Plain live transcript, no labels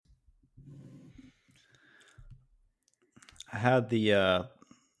had the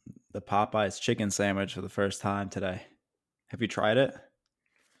Popeyes chicken sandwich for the first time today. Have you tried it?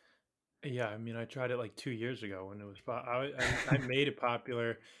 Yeah, I mean, I tried it like 2 years ago when it was. I made it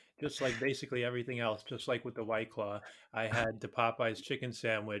popular, just like basically everything else. Just like with the White Claw, I had the Popeyes chicken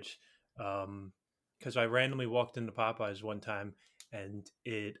sandwich, because I randomly walked into Popeyes one time and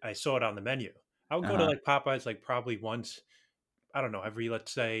I saw it on the menu. I would Uh go to huh. like Popeyes like probably once. I don't know, every,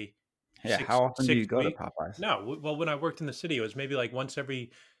 let's say, Yeah. six How often do six you go to weeks. Popeyes? No, well, when I worked in the city, it was maybe like once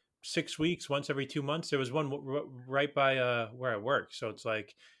every 6 weeks, once every 2 months. There was one right by where I work, so it's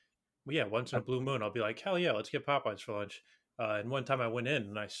like, well, yeah, once in a blue moon, I'll be like, hell yeah, let's get Popeyes for lunch. And one time I went in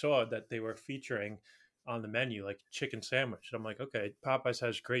and I saw that they were featuring on the menu like chicken sandwich. I'm like, okay, Popeyes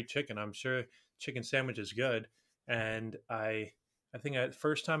has great chicken. I'm sure chicken sandwich is good. And I think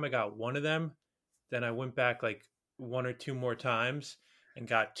first time I got one of them, then I went back like one or two more times and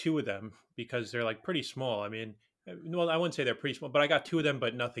got two of them because they're like pretty small. I mean, well, I wouldn't say they're pretty small, but I got two of them,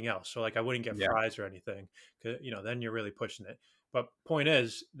 but nothing else. So like I wouldn't get Yeah. fries or anything. 'Cause, then you're really pushing it. But point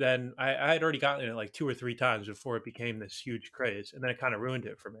is, then I had already gotten it like two or three times before it became this huge craze, and then it kind of ruined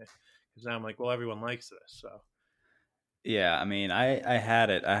it for me because now I'm like, well, everyone likes this, so Yeah. I mean, I had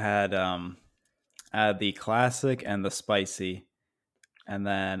it. I had the classic and the spicy, and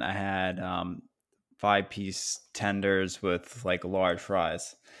then I had 5-piece tenders with like large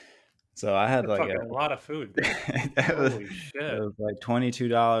fries. So I had that's like fucking a lot of food, dude. it Holy shit! was like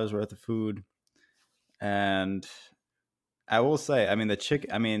 $22 worth of food, and I will say, I mean, the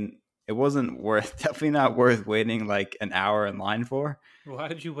chicken. I mean, it wasn't worth. Definitely not worth waiting like an hour in line for. Why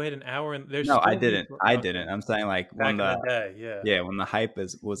did you wait an hour? And there's No, I still didn't. people. I Okay, didn't. I'm saying like when back in the the day, yeah. yeah when the hype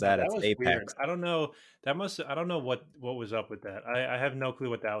is was No, at that its was weird. apex. I don't know. I don't know what was up with that. I have no clue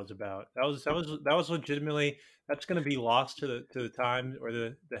what that was about. That was legitimately, that's going to be lost to the time or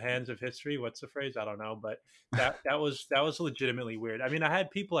the hands of history. What's the phrase? I don't know, but that was legitimately weird. I mean, I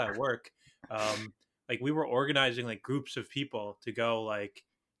had people at work, um, like we were organizing like groups of people to go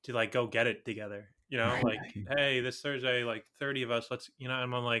get it together. Like, hey, this Thursday, like 30 of us, let's, and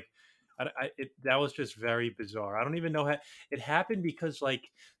I'm like, that was just very bizarre. I don't even know how it happened because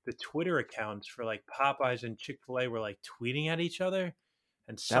like the Twitter accounts for like Popeyes and Chick-fil-A were like tweeting at each other,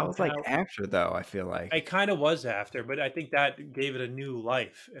 and That was like somehow after though. I feel it like kind of was after, but I think that gave it a new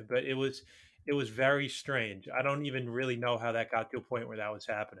life. But it was very strange. I don't even really know how that got to a point where that was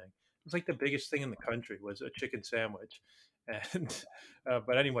happening. It was like the biggest thing in the country was a chicken sandwich, and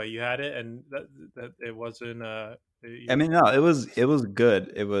but anyway, you had it, and that it wasn't. I mean no, it was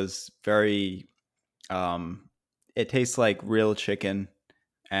good. It was very um, it tastes like real chicken,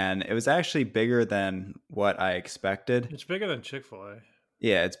 and it was actually bigger than what I expected. It's bigger than Chick-fil-A.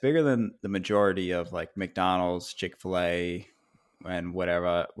 Yeah, it's bigger than the majority of like McDonald's, Chick Fil A, and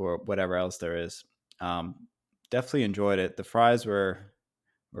whatever else there is. Um, Definitely enjoyed it. The fries were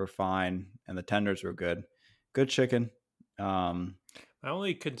fine, and the tenders were good. Good chicken. Um, My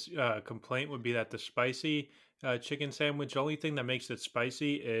only complaint would be that the spicy chicken sandwich, the only thing that makes it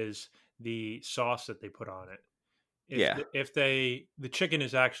spicy is the sauce that they put on it. yeah, The chicken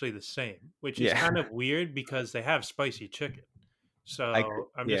is actually the same, which is yeah. kind of weird because they have spicy chicken. So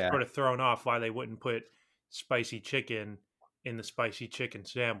I'm just Yeah, sort of thrown off why they wouldn't put spicy chicken in the spicy chicken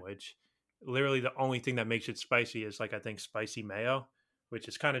sandwich. Literally, the only thing that makes it spicy is like I think spicy mayo, which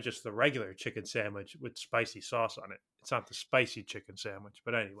is kind of just the regular chicken sandwich with spicy sauce on it. It's not the spicy chicken sandwich,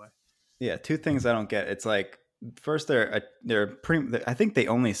 but anyway. yeah. Two things I don't get. It's like first they're pretty. I think they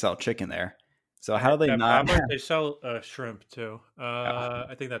only sell chicken there. So how do they At not Popeyes, have? they sell shrimp too. Oh,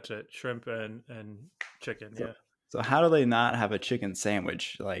 I think that's it. Shrimp and chicken. so Yeah. so how do they not have a chicken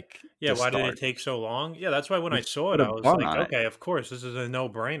sandwich like Yeah. to Why did start? it take so long? Yeah, that's why when I Just saw it, put a I was bun like, on it. okay, of course, this is a no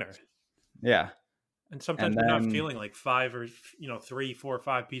brainer. Yeah, And sometimes and you're not then feeling like five or three, four,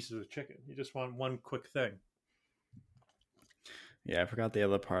 five pieces of chicken. You just want one quick thing. yeah, I forgot the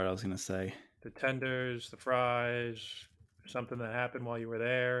other part I was gonna say. The tenders, the fries, something that happened while you were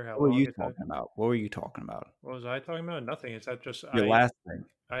there, how What were long you it took. talking about? What were you talking about? What was I talking about? Nothing. It's that just Your last thing.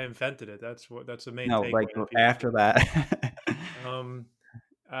 I invented it. That's the main No, like takeaway that people after should. that. Um,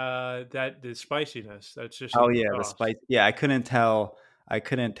 that the spiciness. That's just Oh in the yeah, the sauce. spice. Yeah, I couldn't tell. I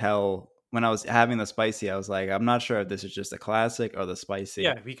couldn't tell when I was having the spicy. I was like, I'm not sure if this is just a classic or the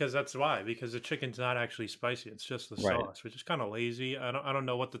Yeah, spicy. because that's why. Because the chicken's not actually spicy. It's just the Right. sauce, which is kind of lazy. I don't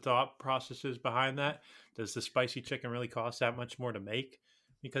know what the thought process is behind that. Does the spicy chicken really cost that much more to make?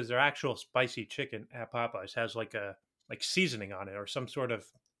 Because their actual spicy chicken at Popeyes has like a like seasoning on it or some sort of,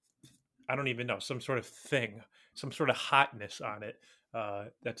 I don't even know, some sort of thing, some sort of hotness on it.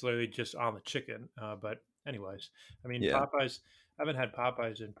 That's literally just on the chicken. But anyways, I mean Yeah. Popeyes. I haven't had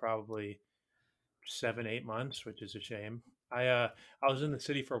Popeyes in probably 7, 8 months, which is a shame. I was in the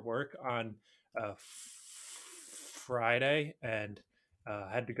city for work on Friday, and I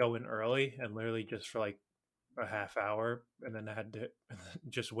had to go in early and literally just for like a half hour, and then I had to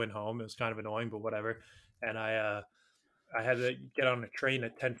just went home. It was kind of annoying, but whatever. And I had to get on a train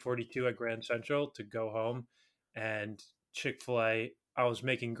at 10:42 at Grand Central to go home, and Chick-fil-A. I was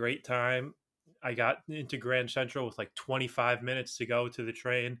making great time. I got into Grand Central with like 25 minutes to go to the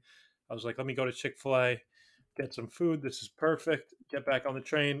train. I was like, let me go to Chick-fil-A, get some food. This is perfect. Get back on the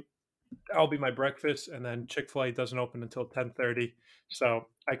train. I'll be my breakfast, and then Chick-fil-A doesn't open until 10:30. So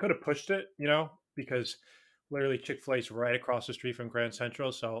I could have pushed it, because literally Chick-fil-A is right across the street from Grand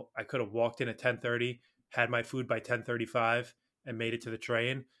Central. So I could have walked in at 10:30, had my food by 10:35, and made it to the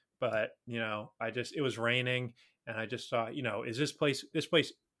train. But it was raining, and I just thought, is this place?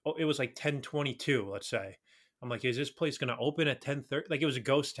 Oh, it was like 10:22, let's say. I'm like, is this place going to open at 10:30? Like, it was a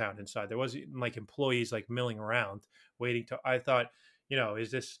ghost town inside. There wasn't like employees like milling around waiting to. I thought, is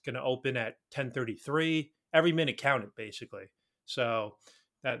this going to open at 10:33? Every minute counted, basically. So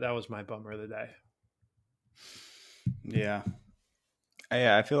that was my bummer of the day. Yeah.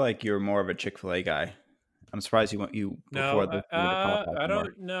 Yeah, I feel like you're more of a Chick-fil-A guy. I'm surprised you No, before this you were the Popeyes I more.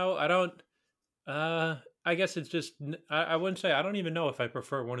 don't know. I don't. I guess it's just. I wouldn't say. I don't even know if I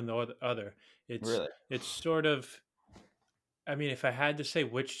prefer one or the other. It's Really? it's sort of. I mean, if I had to say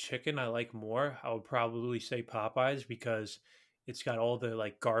which chicken I like more, I would probably say Popeyes because it's got all the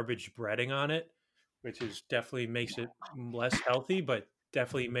like garbage breading on it, which is definitely makes it less healthy, but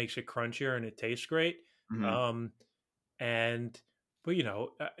definitely makes it crunchier and it tastes great. Hmm. Um, and but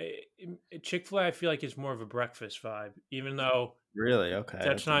Chick-fil-A, I feel like is more of a breakfast vibe, even though Really? Okay, that's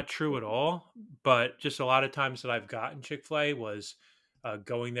that's not true at interesting. all. But just a lot of times that I've gotten Chick-fil-A was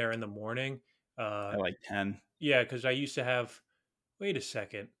going there in the morning. Uh, At like 10. yeah, because I used to have. Wait a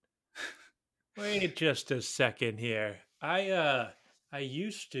second. Wait just a second here. I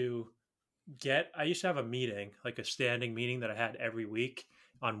used to have a meeting, like a standing meeting that I had every week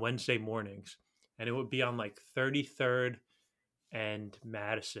on Wednesday mornings. And it would be on like 33rd and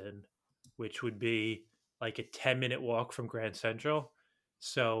Madison, which would be like a 10-minute walk from Grand Central.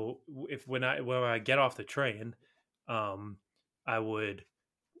 So if when I get off the train, um, I would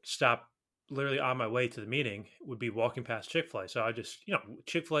stop literally on my way to the meeting, would be walking past Chick-fil-A. So I just,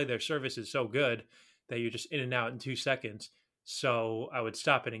 Chick-fil-A, their service is so good that you're just in and out in 2 seconds. So I would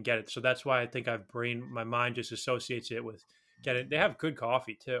stop it and get it. So that's why I think my mind just associates it with getting, they have good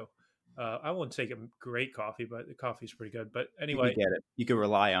coffee too. I wouldn't say great coffee, but the coffee is pretty good. But You could anyway, get it. You could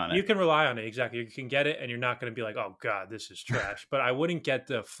rely on it. you can rely on it. Exactly. You can get it and you're not going to be like, oh God, this is trash. But I wouldn't get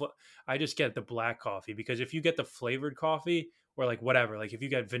I just get the black coffee because if you get the flavored coffee or like whatever, like if you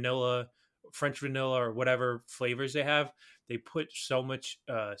get vanilla, French vanilla or whatever flavors they have, they put so much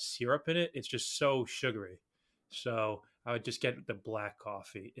syrup in it. It's just so sugary. So I would just get the black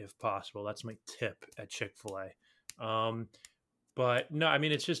coffee if possible. That's my tip at Chick-fil-A. But no, I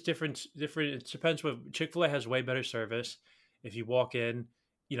mean it's just different. Different. It depends. What Chick-fil-A has way better service. If you walk in,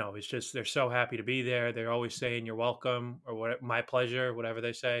 it's just they're so happy to be there. They're always saying you're welcome or what, my pleasure, whatever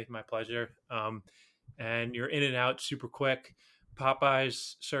they say, my pleasure. And you're in and out super quick.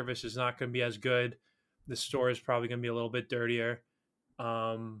 Popeyes service is not going to be as good. The store is probably going to be a little bit dirtier,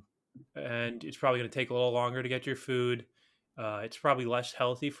 um, and it's probably going to take a little longer to get your food. It's probably less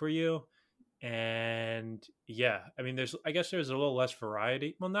healthy for you, and yeah, I mean, I guess there's a little less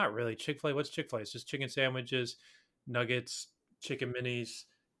variety. Well, not really. Chick-fil-A, what's Chick-fil-A? It's just chicken sandwiches, nuggets, chicken minis,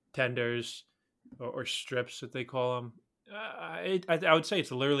 tenders, or strips that they call them. I would say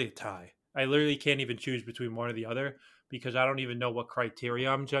it's literally a tie. I literally can't even choose between one or the other because I don't even know what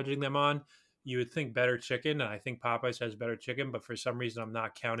criteria I'm judging them on. You would think better chicken, and I think Popeyes has better chicken, but for some reason I'm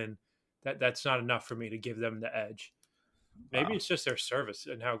not counting that. That's not enough for me to give them the edge. Maybe Wow. it's just their service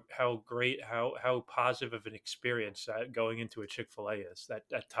and how great, how positive of an experience that going into a Chick-fil-A is.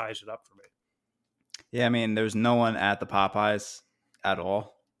 That ties it up for me. Yeah, I mean, there's no one at the Popeyes at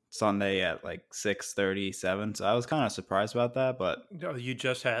all Sunday at like 6:37. So I was kind of surprised about that, but Oh, you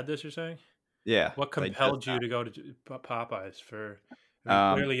just had this, you're saying? yeah, What like just compelled you to go to Popeyes for? I mean,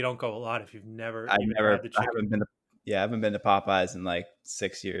 um clearly you don't go a lot if you've never I even never had the I chicken. haven't been to yeah, I haven't been to Popeyes in like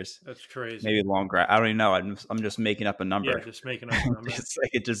 6 years. That's crazy. Maybe longer. I don't even know. I'm just making up a Yeah, number. just making up a number. It's like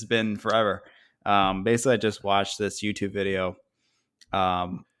it's just been forever. Basically I just watched this YouTube video.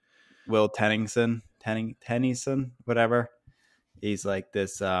 Um Will Tennyson, whatever. He's like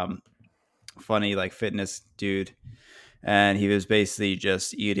this funny like fitness dude, and he was basically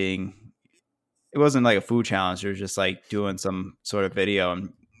just eating. It wasn't like a food challenge. It was just like doing some sort of video,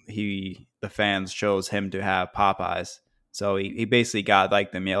 and the fans chose him to have Popeyes. So he basically got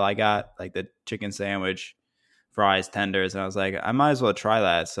like the meal I got, like the chicken sandwich, fries, tenders, and I was like, I might as well try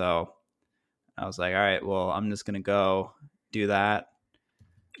that. So I was like, all right, well, I'm just gonna go do that,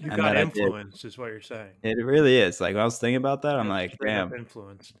 You and got then I did. influence, is what you're saying. It really is. Like when I was thinking about that, I'm Like like, straight up damn,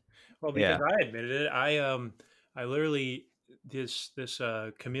 influenced. Well, because yeah, I admitted it, I literally this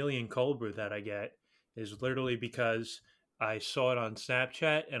chameleon cold brew that I get is literally because I saw it on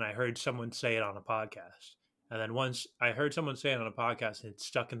Snapchat and I heard someone say it on a podcast. And then once I heard someone say it on a podcast and it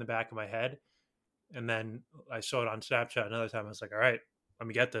stuck in the back of my head. And then I saw it on Snapchat another time. I was like, all right, let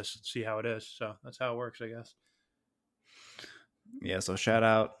me get this, see how it is. So that's how it works, I guess. yeah. So shout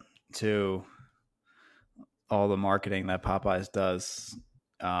out to all the marketing that Popeyes does.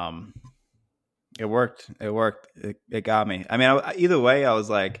 Um, it worked. It worked. It got me. I mean, either way, I was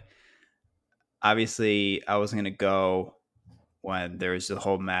like, obviously, I wasn't gonna go when there was the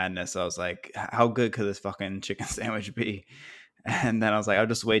whole madness. I was like, how good could this fucking chicken sandwich be? And then I was like, I'll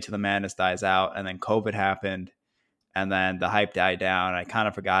just wait till the madness dies out. And then COVID happened, and then the hype died down. I kind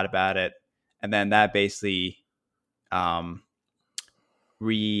of forgot about it, and then that basically um,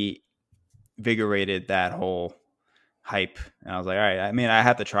 reinvigorated that whole hype. And I was like, all right, I mean, I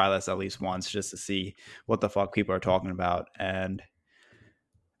have to try this at least once just to see what the fuck people are talking about. And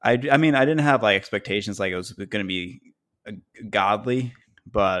I mean, I didn't have like expectations like it was going to be godly,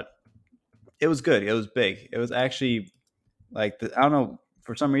 but it was good. It was big. It was actually like I don't know,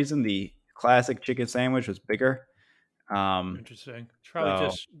 for some reason the classic chicken sandwich was bigger. Interesting. It's probably So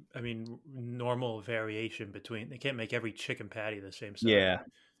just, I mean, normal variation between. They can't make every chicken patty the same size. yeah,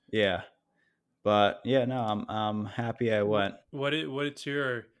 yeah, but yeah, no, I'm happy I went. What it's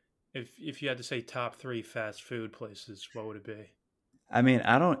your, if you had to say top three fast food places, what would it be? I mean,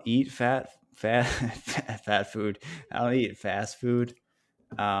 I don't eat fat food. I don't eat fast food.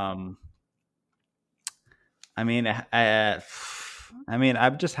 Um, I mean, I mean, I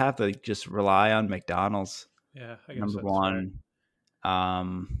just have to just rely on McDonald's Yeah, I guess number that's fair. one.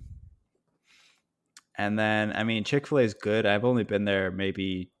 Um, and then I mean, Chick-fil-A is good. I've only been there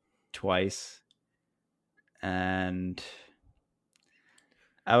maybe twice, and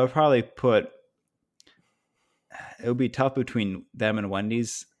I would probably put. It would be tough between them and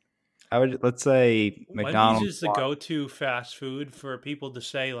Wendy's. I would let's say Wendy's McDonald's. is the go-to fast food for people to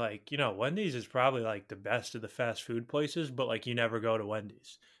say, like, Wendy's is probably like the best of the fast food places, but like you never go to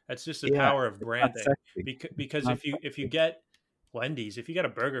Wendy's. That's just the Yeah, power of it's not branding. sexy. It's Because not if you sexy. get Wendy's, if you get a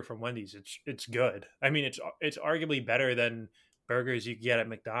burger from Wendy's, it's good. I mean, it's arguably better than burgers you get at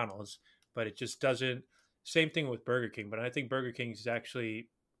McDonald's, but it just doesn't. Same thing with Burger King, but I think Burger King is actually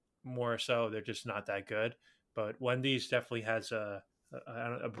more so they're just not that good. But Wendy's definitely has a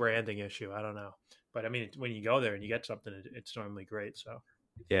branding issue. I don't know, but I mean, when you go there and you get something, it's normally great. So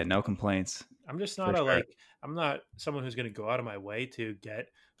Yeah, no complaints I'm just for not a sure. like I'm not someone who's going to go out of my way to get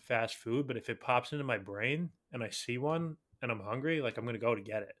fast food. But if it pops into my brain and I see one and I'm hungry, like I'm going to go to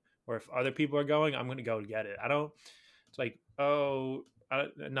get it. Or if other people are going, I'm going to go to get it. I don't. It's like, oh,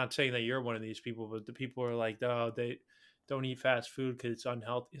 I'm not saying that you're one of these people, but the people are like, oh, they don't eat fast food because it's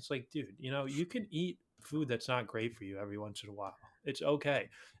unhealthy. It's like, dude, you can eat food that's not great for you every once in a while. It's okay.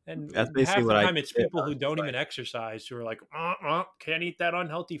 And That's basically half the what I time, did. it's I people was who just don't even exercise who are like, can't eat that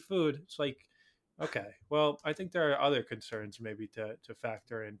unhealthy food. It's like, okay, well, I think there are other concerns maybe to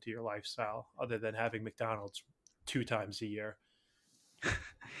factor into your lifestyle other than having McDonald's 2 times a year.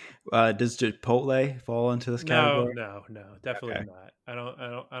 does Chipotle fall into this No, category? no, no, definitely Okay. not. I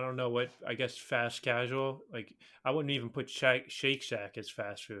don't know what. I guess fast casual. Like I wouldn't even put Shake Shack as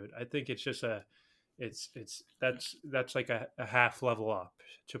fast food. I think it's just it's that's like a half level up.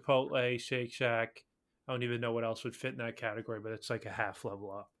 Chipotle, Shake Shack. I don't even know what else would fit in that category, but it's like a half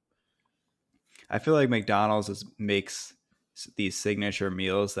level up. I feel like makes these signature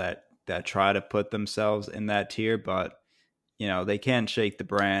meals that try to put themselves in that tier, but they can't shake the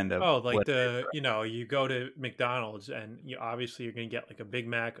brand of Oh, like what it is. you go to McDonald's and you obviously you're going to get like a Big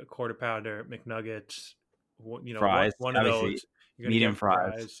Mac, a quarter pounder, McNuggets, Fries, one of obviously, those. You're going to medium get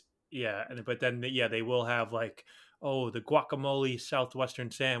fries. fries, yeah, but then yeah, they will have like, oh, the guacamole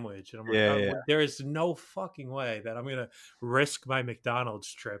Southwestern sandwich, and I'm like, Yeah, oh, yeah. there is no fucking way that I'm going to risk my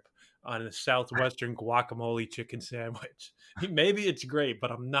McDonald's trip on a Southwestern guacamole chicken sandwich. Maybe it's great,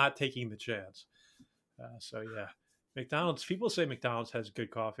 but I'm not taking the chance. So yeah, McDonald's. People say McDonald's has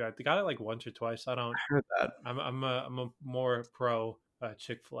good coffee. I got it like once or twice. I don't. I heard that. I'm a more pro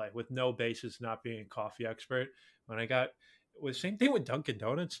Chick Fil A with no basis not being a coffee expert. When I got was same thing with Dunkin'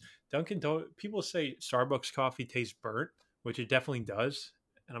 Donuts. People say Starbucks coffee tastes burnt, which it definitely does.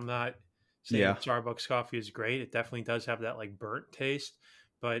 And I'm not saying Yeah, that Starbucks coffee is great. It definitely does have that like burnt taste.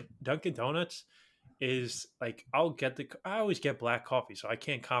 But Dunkin' Donuts, is like I always get black coffee, so I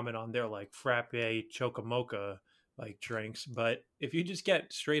can't comment on their like frappe, chocamocha like drinks. But if you just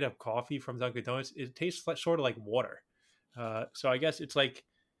get straight up coffee from Dunkin' Donuts, it tastes like, sort of like water. So I guess it's like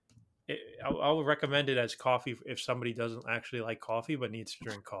I would recommend it as coffee if somebody doesn't actually like coffee but needs to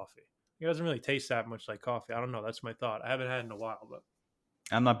drink coffee. It doesn't really taste that much like coffee. I don't know. That's my thought. I haven't had it in a while, but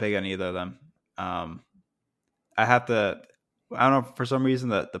I'm not big on either of them. I have to. I don't know, for some reason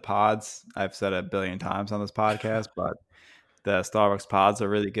the pods, I've said it a billion times on this podcast, but the Starbucks pods are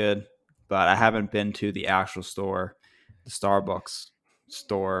really good. But I haven't been to the actual store, the Starbucks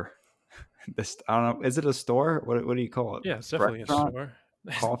store. This, I don't know. Is it a store? What do you call it? yeah, it's definitely a Restaurant? store.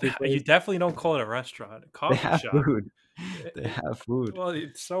 Coffee You place? definitely don't call it a restaurant, a They coffee have shop. food. They have food. Well,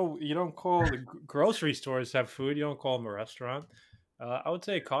 it's so you don't call the grocery stores have food. You don't call them a restaurant. I would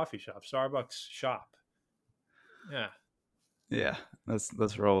say a coffee shop, Starbucks shop. Yeah. Yeah,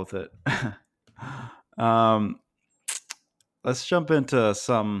 let's roll with it. um, let's jump into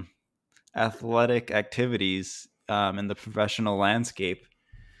some athletic activities in the professional landscape.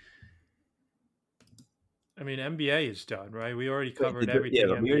 I mean, NBA is done, right? We already Wait, covered yeah, everything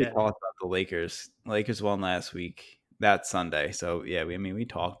but we already NBA. talked about the Lakers. Lakers won last week. That Sunday. So yeah, we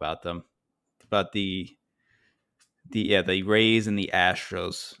talked about them. But the Rays and the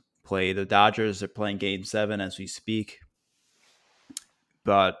Astros play. The Dodgers are playing Game 7 as we speak.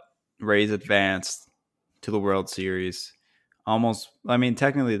 But Rays advanced to the World Series. Almost, I mean,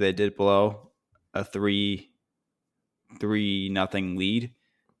 technically they did blow a 3-0 lead,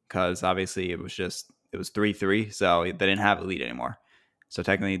 because obviously it was 3-3, so they didn't have a lead anymore. So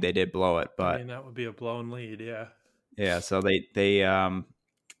technically they did blow it, I but mean, that would be a blown lead, yeah. yeah, so they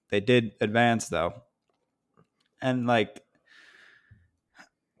did advance though. And like,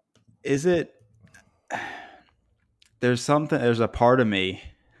 is it, there's a part of me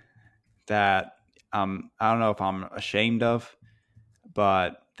that I don't know if I'm ashamed of,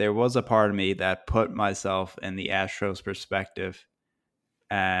 but there was a part of me that put myself in the Astros perspective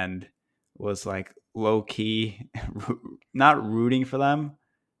and was like low key not rooting for them,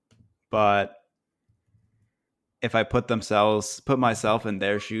 but if I put myself in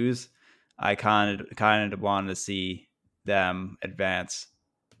their shoes, I kind of wanted to see them advance,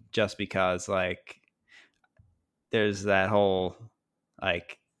 just because like there's that whole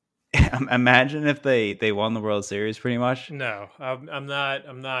like imagine if they won the World Series pretty much. No, I'm not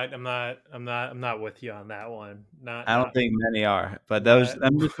with you on that one. I don't think many are, but Not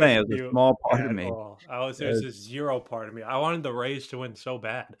I'm just saying it with was a you small part of at me. all. There's a zero part of me. I wanted the Rays to win so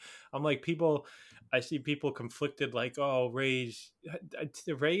bad. I'm like I see people conflicted like, oh, Rays,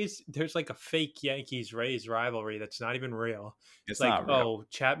 the Rays. There's like a fake Yankees Rays rivalry that's not even real. It's It's like, not real. oh,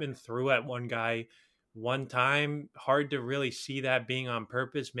 Chapman threw at one guy one time. Hard to really see that being on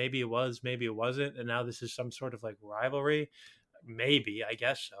purpose. Maybe it was, maybe it wasn't. And now this is some sort of like rivalry. Maybe, I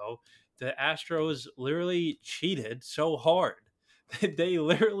guess so. The Astros literally cheated so hard. They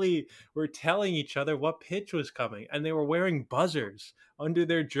literally were telling each other what pitch was coming, and they were wearing buzzers under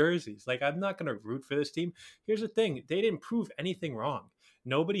their jerseys. Like, I'm not going to root for this team. Here's the thing, they didn't prove anything wrong.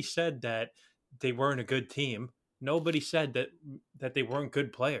 Nobody said that they weren't a good team. Nobody said that they weren't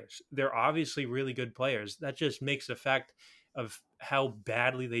good players. They're obviously really good players. That just makes the fact of how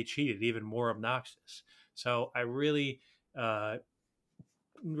badly they cheated even more obnoxious. So I uh,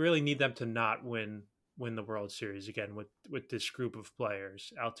 really need them to not win the World Series again with this group of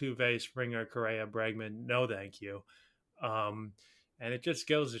players. Altuve, Springer, Correa, Bregman, no thank you. Um, and it just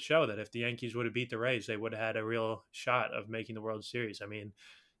goes to show that if the Yankees would have beat the Rays, they would have had a real shot of making the World Series. I mean,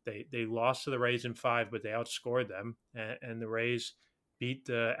 they lost to the Rays in 5, but they outscored them, and the Rays beat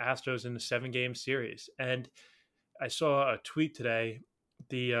the Astros in the 7-game series. And I saw a tweet today,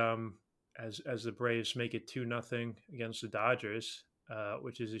 the as the Braves make it 2-0 against the Dodgers,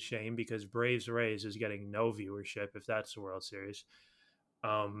 which is a shame because Braves Rays is getting no viewership if that's the World Series.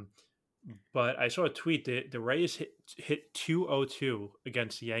 Um, but I saw a tweet that the Rays hit 202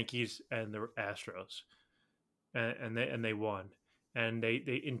 against the Yankees and the Astros, and they won. And they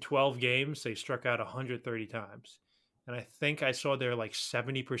in 12 games they struck out 130 times, and I think I saw their like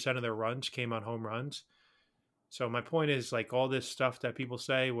 70% of their runs came on home runs. So my point is like all this stuff that people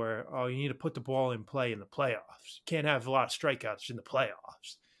say where, oh, you need to put the ball in play in the playoffs. You can't have a lot of strikeouts in the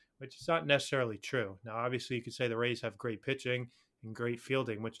playoffs, which is not necessarily true. Now, obviously you could say the Rays have great pitching and great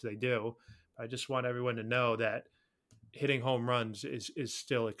fielding, which they do. I just want everyone to know that hitting home runs is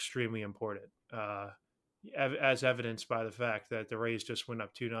still extremely important, as evidenced by the fact that the Rays just went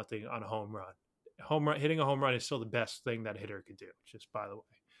up 2-0 on a home run. Hitting a home run is still the best thing that a hitter could do, just by the way.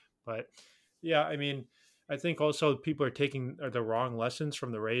 But yeah, I mean, I think also people are taking the wrong lessons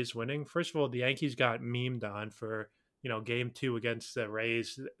from the Rays winning. First of all, the Yankees got memed on for game two against the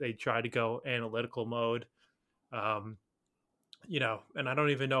Rays. They tried to go analytical mode, um, and I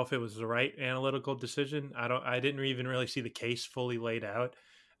don't even know if it was the right analytical decision. I didn't even really see the case fully laid out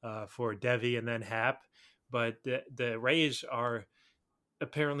for Devi and then Hap, but the Rays are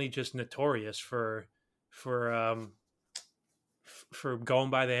apparently just notorious for for going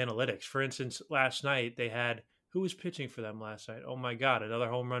by the analytics. For instance, last night they had who was pitching for them last night? Oh my god, another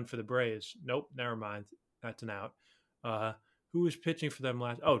home run for the Braves. Nope, never mind. That's an out. Uh, who was pitching for them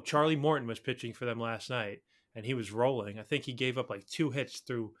last? Oh, Charlie Morton was pitching for them last night, and he was rolling. I think he gave up like 2 hits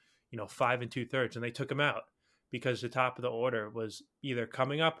through 5 2/3, and they took him out because the top of the order was either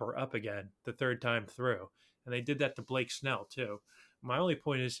coming up or up again the third time through, and they did that to Blake Snell too. My only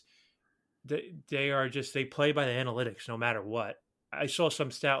point is they play by the analytics no matter what. I saw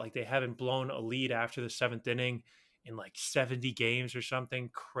some stat like they haven't blown a lead after the seventh inning in like 70 games or something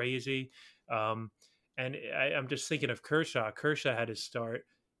crazy. Um, and I'm just thinking of Kershaw. Kershaw had his start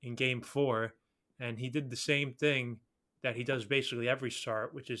in game four, and he did the same thing that he does basically every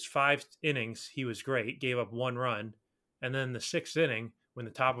start, which is 5 innings. He was great, gave up 1 run. And then the sixth inning, when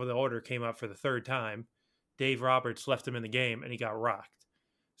the top of the order came up for the third time, Dave Roberts left him in the game and he got rocked.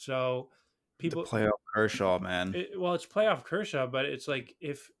 So The people, playoff Kershaw, man. well, it's playoff Kershaw, but it's like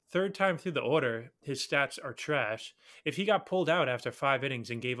if third time through the order, his stats are trash. If he got pulled out after 5 innings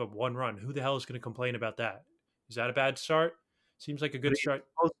and gave up 1 run, who the hell is going to complain about that? Is that a bad start? Seems like a But good start.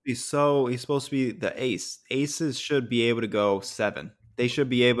 he's supposed to be the ace. Aces should be able to go 7. They should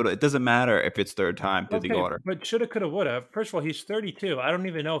be able to. It doesn't matter if it's third time through the Okay, order. but shoulda, coulda, woulda. First of all, he's 32. I don't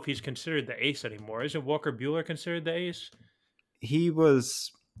even know if he's considered the ace anymore. Isn't Walker Bueller considered the ace? He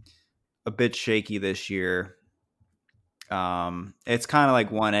was a bit shaky this year. It's kind of like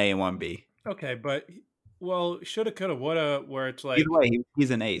 1A and 1B. Okay, but well, shoulda, coulda, woulda. Where it's like, Either way,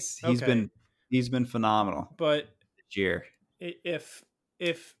 he's an ace. okay, He's been phenomenal but this year. if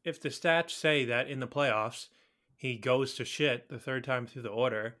the stats say that in the playoffs he goes to shit the third time through the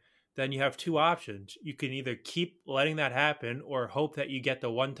order, then you have two options. You can either keep letting that happen or hope that you get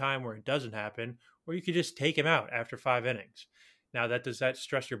the one time where it doesn't happen, or you could just take him out after 5 innings. Now does that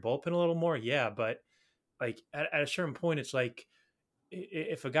stress your bullpen a little more? Yeah, but like at a certain point, it's like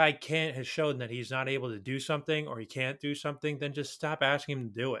if a guy can't has shown that he's not able to do something or he can't do something, then just stop asking him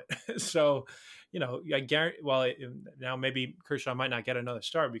to do it. So, I guarantee. Well, now maybe Kershaw might not get another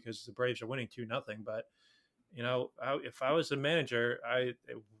start because the Braves are winning 2-0. But if I was the manager,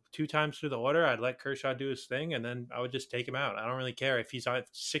 2 times through the order, I'd let Kershaw do his thing, and then I would just take him out. I don't really care if he's on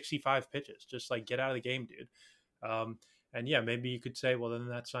 65 pitches. Just like get out of the game, dude. And yeah, maybe you could say, well, then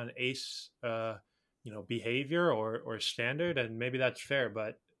that's on ace. Behavior or standard, and maybe that's fair.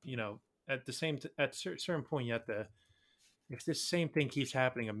 But at the at certain point, you have to. If this same thing keeps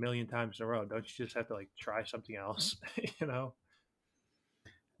happening a million times in a row, don't you just have to like try something else?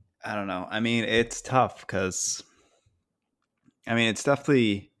 I don't know. I mean, it's tough because, it's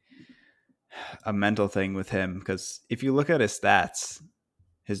definitely a mental thing with him. Because if you look at his stats,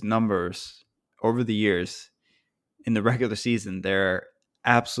 his numbers over the years in the regular season, they're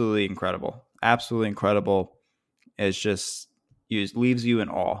absolutely incredible. Absolutely incredible. It's just it leaves you in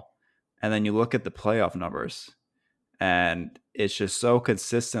awe. And then you look at the playoff numbers, and it's just so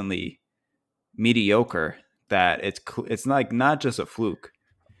consistently mediocre that it's like not just a fluke.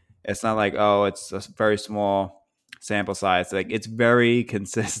 It's not like, oh, it's a very small sample size. Like it's very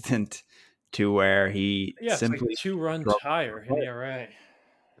consistent to where he it's like simply 2 runs higher in ERA.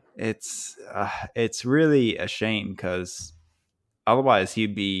 It's really a shame because otherwise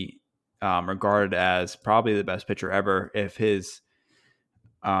he'd be regarded as probably the best pitcher ever if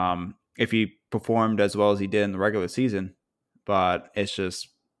if he performed as well as he did in the regular season. But it's just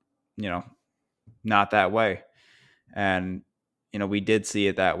not that way, and we did see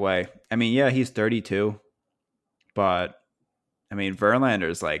it that way. I mean, yeah, he's 32, but I mean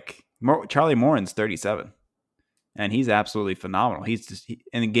Verlander's like Charlie Morton's 37, and he's absolutely phenomenal. He's just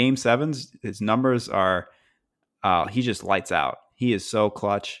in the game sevens, his numbers are he just lights out. He is so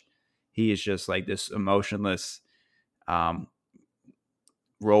clutch. He is just like this emotionless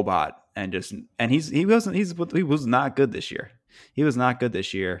robot, and he was not good this year. He was not good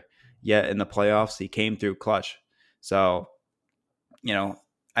this year. Yet in the playoffs, he came through clutch. So,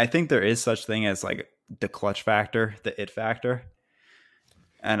 I think there is such thing as like the clutch factor, the it factor,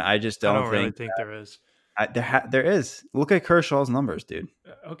 and I just don't really think there is. There is. Look at Kershaw's numbers, dude.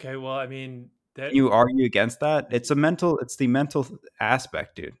 Okay, well, I mean, Can you argue against that? It's the mental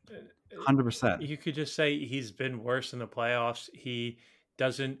aspect, dude. 100%. You could just say he's been worse in the playoffs. He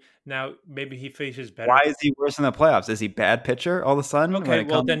doesn't now. Maybe he faces better. Why is he worse in the playoffs? Is he bad pitcher all of a sudden when Okay, it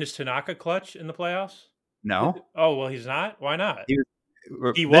well comes? then is Tanaka clutch in the playoffs? No, Oh well, he's not. Why not? he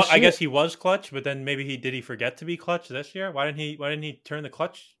was He was. this I year guess he was clutch, but then maybe he forget to be clutch this year? Why didn't he? Why didn't he turn the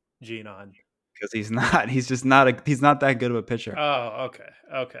clutch gene on? because he's not. He's just not a. He's not that good of a pitcher. Oh, okay,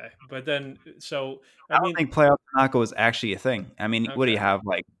 okay. But then, so I I don't mean, think playoff Tanaka was actually a thing. I mean, what do you okay. have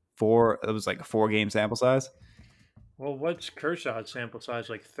like four? It was like a 4 game sample size. Well, what's Kershaw's sample size?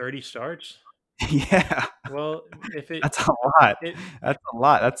 Like 30 starts? Yeah, Well, if it that's a lot. it That's a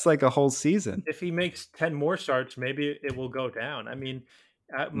lot. That's like a whole season. if he makes 10 more starts, maybe it will go down. I mean,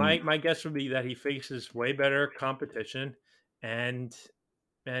 Mm. my guess would be that he faces way better competition, and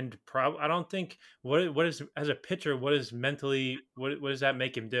I don't think what is as a pitcher, what is mentally what does that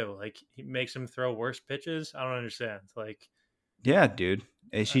make him do? Like he makes him throw worse pitches? I don't understand. Like Yeah, dude.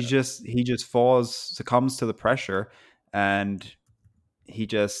 uh, He just succumbs to the pressure, and he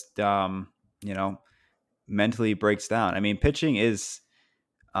just you know mentally breaks down. I mean, pitching is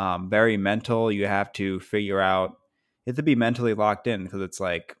very mental. You have to figure out. You have to be mentally locked in because it's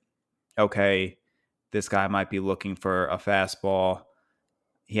like, okay, this guy might be looking for a fastball.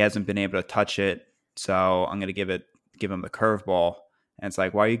 He hasn't been able to touch it, so I'm gonna give him the curveball. And it's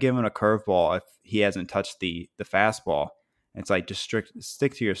like, why are you giving him a curveball if he hasn't touched the fastball? It's like just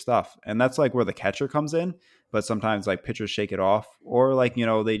stick to your stuff, and that's like where the catcher comes in. But sometimes like pitchers shake it off, or like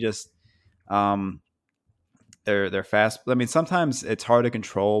they just um they're fast. I mean, sometimes it's hard to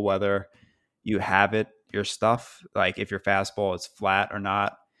control whether you have your stuff, like if your fastball is flat or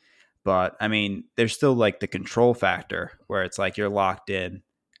not. But I mean, there's still like the control factor where it's like you're locked in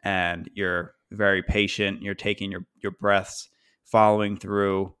and you're very patient. You're taking your breaths, following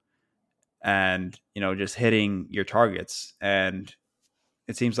through, and just hitting your targets. And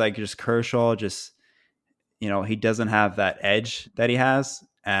it seems like just Kershaw just he doesn't have that edge that he has,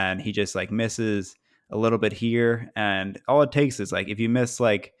 and he just like misses a little bit here, and all it takes is like if you miss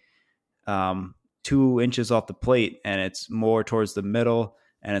like 2 inches off the plate and it's more towards the middle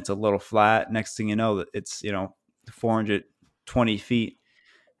and it's a little flat. Next thing you know, it's 420 feet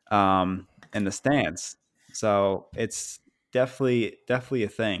in the stands. So it's definitely a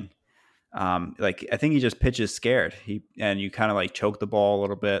thing. Like I think he just pitches scared. And you kind of like choke the ball a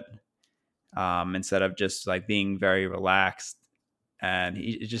little bit instead of just like being very relaxed. And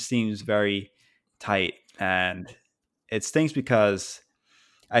it just seems very tight, and it stinks because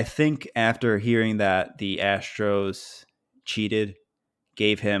I think after hearing that the Astros cheated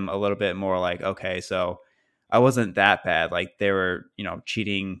gave him a little bit more like, okay, so I wasn't that bad. Like they were,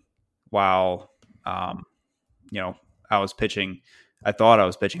 cheating while, um, I was pitching. I thought I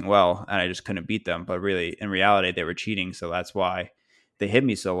was pitching well, and I just couldn't beat them. But really, in reality, they were cheating. So that's why they hit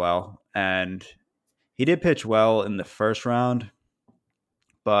me so well. And he did pitch well in the first round.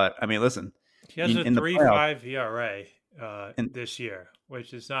 But I mean, listen, he has a in the playoffs, 3.5 ERA and this year,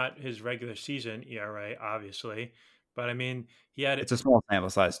 which is not his regular season ERA, obviously. But I mean, he had it's a small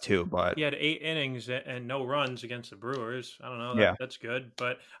sample size too. But he had 8 innings and no runs against the Brewers. I don't know yeah, that's good,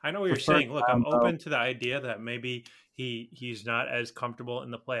 but I know what the you're first saying. Look, I'm round though, open to the idea that maybe he's not as comfortable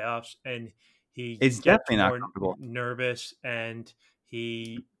in the playoffs and he it's gets definitely not more comfortable. nervous and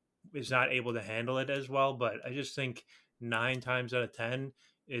he is not able to handle it as well. But I just think 9 times out of 10,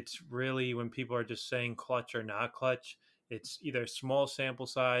 it's really when people are just saying clutch or not clutch, it's either small sample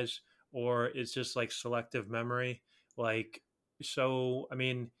size or it's just like selective memory. Like, so, I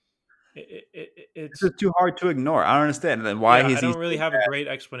mean, It's it's just too hard to ignore. I don't understand. And then why yeah, is I he don't really so have a bad? great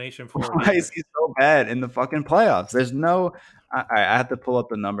explanation for it Why is either. he so bad in the fucking playoffs? There's no. I have to pull up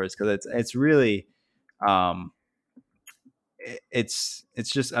the numbers because it's really, um, it's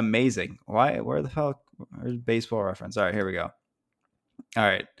just amazing. Why? Where the fuck? Where's baseball reference? All right, here we go. All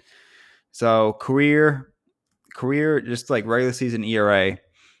right. So career, just like regular season ERA,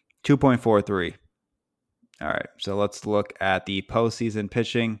 2.43. All right. So let's look at the postseason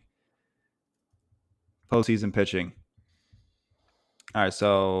pitching. Postseason pitching. All right.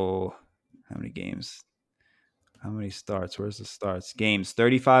 So how many games? How many starts? Where's the starts? Games.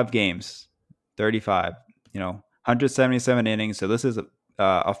 35 games. 35. 177 innings. So this is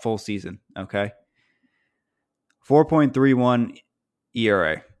a full season. Okay. 4.31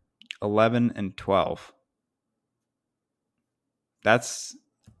 ERA. 11-12. That's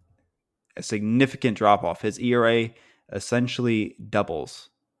a significant drop off. His ERA essentially doubles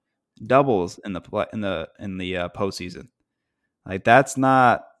in the postseason. Like that's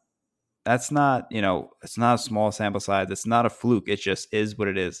not it's not a small sample size. It's not a fluke. It just is what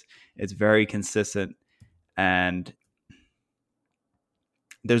it is. It's very consistent, and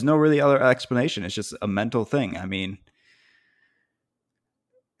there's no really other explanation. It's just a mental thing. I mean,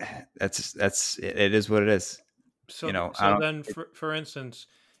 it is what it is. So, I so don't. then, for instance,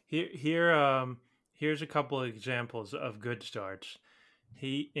 here's a couple of examples of good starts.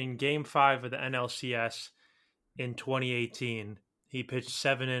 He in Game 5 of the NLCS in 2018, he pitched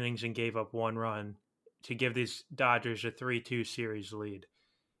 7 innings and gave up 1 run to give these Dodgers a 3-2 series lead.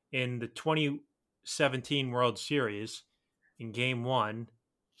 In the 2017 World Series, in Game 1,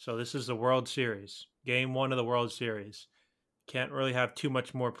 so this is the World Series, Game 1 of the World Series. Can't really have too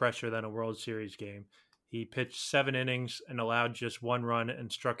much more pressure than a World Series game. He pitched 7 innings and allowed just 1 run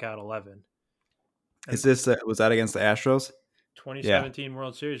and struck out 11. Is And this was that against the Astros? Yeah. 2017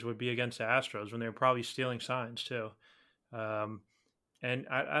 World Series would be against the Astros when they were probably stealing signs too. Um, and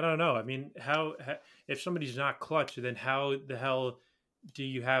I don't know. I mean, how if somebody's not clutch, then how the hell do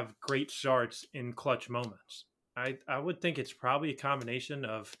you have great starts in clutch moments? I would think it's probably a combination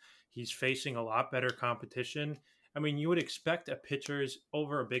of he's facing a lot better competition. I mean, you would expect a pitcher's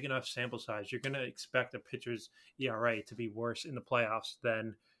over a big enough sample size. You're going to expect a pitcher's ERA to be worse in the playoffs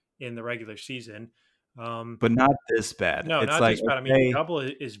than in the regular season. But not this bad. No, It's not like, this bad. I mean, okay, double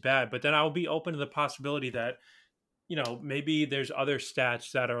is bad, but then I'll be open to the possibility that maybe there's other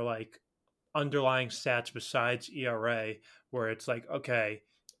stats that are like underlying stats besides ERA, where it's like, okay,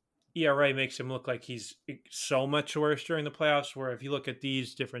 ERA makes him look like he's so much worse during the playoffs. Where if you look at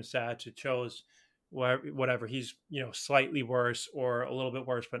these different stats, it shows whatever he's slightly worse or a little bit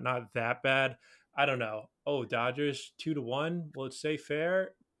worse, but not that bad. I don't know. Oh, Dodgers 2-1. Will it stay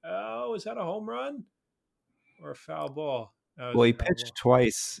fair? Oh, is that a home run or a foul ball? That was well, a he foul pitched ball.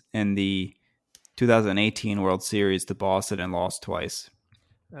 twice in the 2018 World Series to Boston and lost twice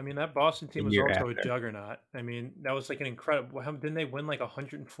I mean, that Boston the team was year also a after. juggernaut. I mean, that was like an incredible. Didn't they win like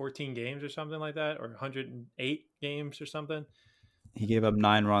 114 games or something like that, or 108 games or something? He gave up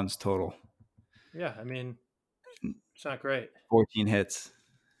 9 runs total, Yeah, I mean, it's not great. 14 hits,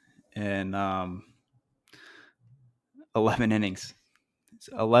 and 11 innings.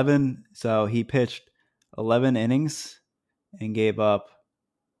 11. So he pitched 11 innings and gave up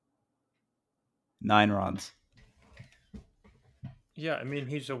 9 runs. Yeah, I mean,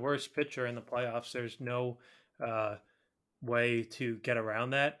 he's the worst pitcher in the playoffs. There's no uh, way to get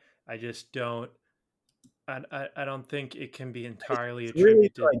around that. I just don't. I don't think it can be entirely It's really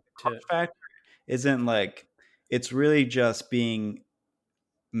attributed like the to. clutch factor isn't like, it's really just being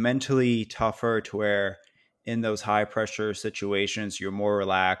mentally tougher to where in those high pressure situations you're more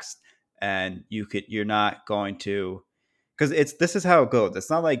relaxed and you're not going to, because this is how it goes. It's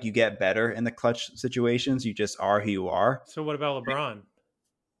not like you get better in the clutch situations, you just are who you are. So what about LeBron?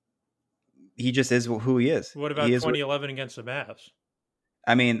 He just is who he is. What He about is. 2011 against the Mavs?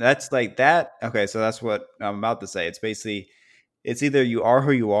 I mean, that's like that. Okay, so that's what I'm about to say. It's basically, it's either you are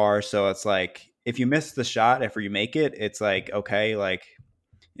who you are. So it's like if you miss the shot, if you make it, it's like okay, like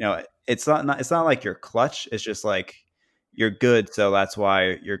it's not like you're clutch. It's just like you're good, so that's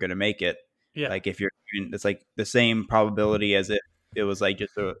why you're gonna make it. Yeah, Like if it's like the same probability as if it was like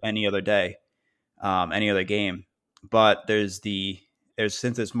just any other day, any other game. But there's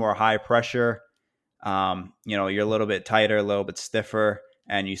since it's more high pressure, you're a little bit tighter, a little bit stiffer,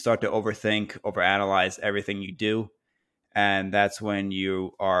 and you start to overthink, overanalyze everything you do, and that's when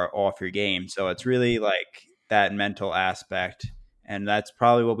you are off your game. So it's really like that mental aspect, and that's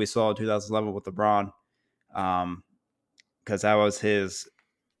probably what we saw in 2011 with LeBron, because that was his.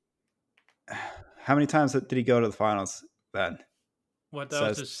 How many times did he go to the finals then? what It that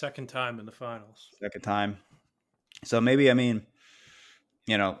was says his second time in the finals. second time. So maybe, I mean,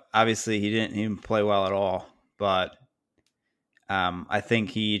 obviously he didn't play well at all, but I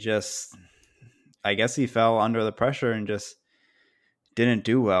think I guess he fell under the pressure and just didn't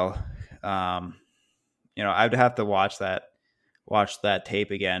do well. I'd have to watch that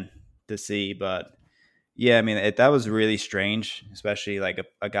tape again to see, but yeah, I mean, that was really strange, especially like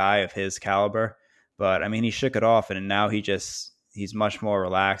a guy of his caliber. But I mean, he shook it off, and now he's much more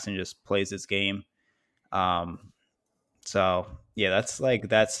relaxed and just plays his game. Um, so yeah,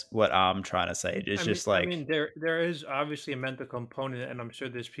 that's what I'm trying to say. It's just I like mean, there is obviously a mental component, and I'm sure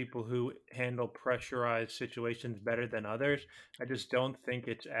there's people who handle pressurized situations better than others. I just don't think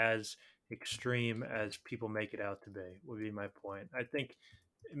it's as extreme as people make it out to be. Would be my point. I think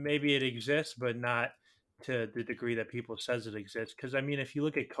maybe it exists, but not to the degree that people says it exists. Because I mean, if you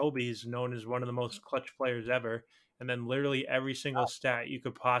look at Kobe, he's known as one of the most clutch players ever, and then literally every single stat you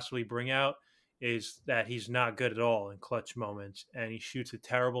could possibly bring out is that he's not good at all in clutch moments and he shoots a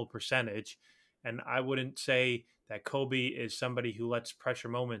terrible percentage. And I wouldn't say that Kobe is somebody who lets pressure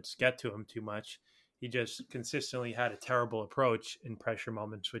moments get to him too much. He just consistently had a terrible approach in pressure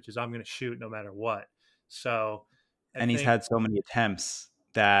moments, which is I'm going to shoot no matter what. So I and he's think, had so many attempts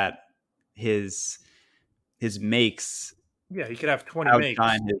that his makes Yeah, he could have 20 makes.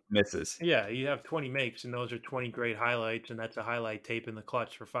 outshine his misses. Yeah, you have 20 makes, and those are 20 great highlights, and that's a highlight tape in the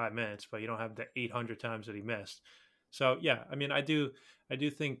clutch for 5 minutes. But you don't have the 800 times that he missed. So yeah, I mean, I do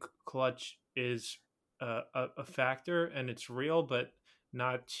think clutch is a factor, and it's real, but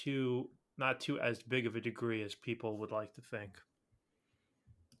not to as big of a degree as people would like to think.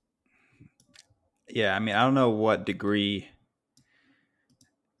 Yeah, I mean, I don't know what degree.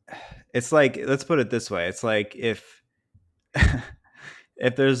 It's like, let's put it this way. It's like if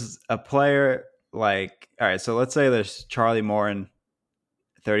if there's a player like, all right, so let's say there's Charlie Morton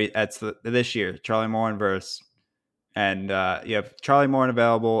 30 this year, Charlie Morton versus, and you have Charlie Morton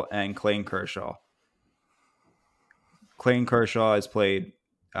available and Clayton Kershaw. Clayton Kershaw has played,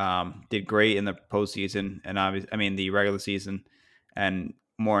 did great in the postseason, and obviously, I mean the regular season, and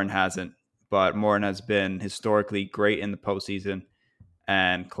Morton hasn't. But Morton has been historically great in the postseason,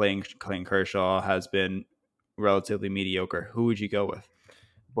 and Clayton Kershaw has been relatively mediocre. Who would you go with?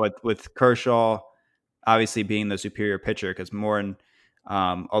 But with Kershaw obviously being the superior pitcher, because Morton,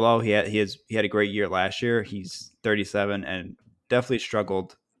 although he had a great year last year, he's 37 and definitely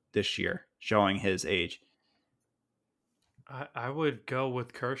struggled this year, showing his age. I would go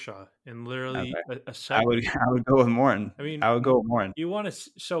with Kershaw in literally Okay. a second. I would go with Morton. I mean, I would go with Morton. you want to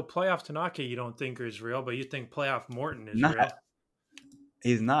so playoff Tanaka you don't think is real, but you think playoff Morton is Not, real.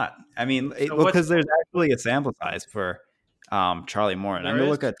 he's not. I mean, So because there's actually a sample size for Charlie Morton. I'm gonna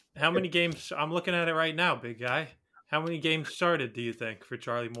look at how many games. I'm looking at it right now, big guy. How many games started do you think for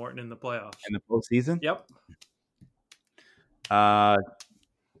Charlie Morton in the playoffs? in the postseason. Yep.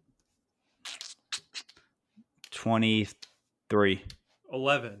 23.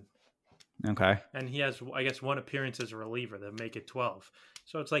 11. Okay. And he has, I guess, one appearance as a reliever that make it 12.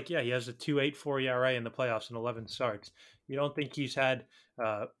 So it's like, yeah, he has a 2.84 ERA in the playoffs and 11 starts. You don't think he's had,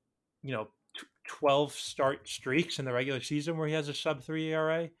 12 start streaks in the regular season where he has a sub 3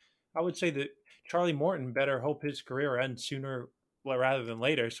 ERA? I would say that Charlie Morton better hope his career ends sooner rather than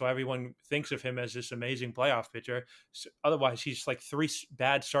later, so everyone thinks of him as this amazing playoff pitcher. So otherwise, he's like 3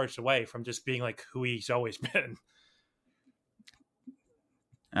 bad starts away from just being like who he's always been.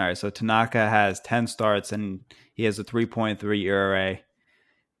 All right, so Tanaka has 10 starts and he has a 3.3 ERA.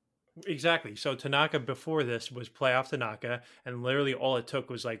 Exactly. So Tanaka before this was playoff Tanaka, and literally all it took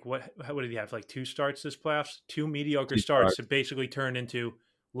was like what did he have? Like 2 starts this playoffs, 2 mediocre starts to basically turn into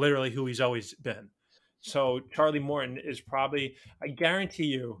literally who he's always been. So Charlie Morton is probably, I guarantee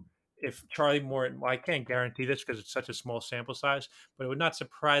you, if Charlie Morton, well, I can't guarantee this because it's such a small sample size, but it would not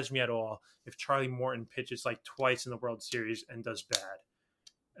surprise me at all if Charlie Morton pitches like twice in the World Series and does bad.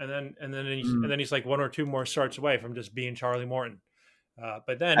 And then he's like 1 or 2 more starts away from just being Charlie Morton.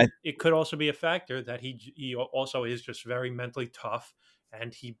 But then it could also be a factor that he also is just very mentally tough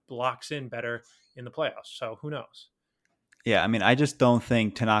and he blocks in better in the playoffs. So who knows? Yeah, I mean, I just don't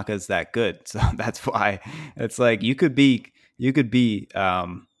think Tanaka's that good. So that's why it's like you could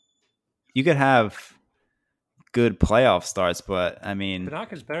have good playoff starts, but I mean,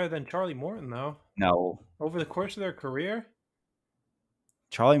 Tanaka's better than Charlie Morton, though. No. Over the course of their career?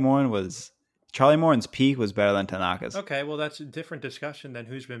 Charlie Morton's peak was better than Tanaka's. Okay, well, that's a different discussion than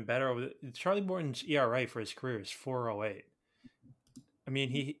who's been better. Charlie Morton's ERA for his career is 4.08. I mean,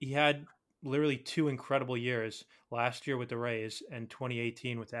 he had literally 2 incredible years last year with the Rays and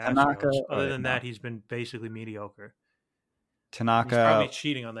 2018 with the Astros. Other than that, he's been basically mediocre. Tanaka he's probably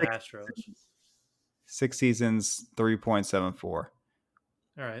cheating on the Astros. 6 seasons, 3.74. All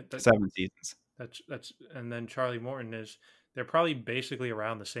right, 7 seasons. That's and then Charlie Morton is. They're probably basically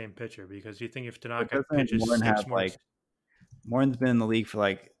around the same pitcher because you think if Tanaka pitches Morton's been in the league for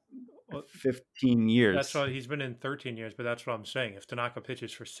like 15 years. That's why he's been in 13 years, but that's what I'm saying. If Tanaka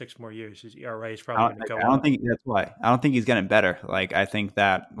pitches for 6 more years, his ERA is probably going to go up. I don't think that's why. I don't think he's getting better. Like, I think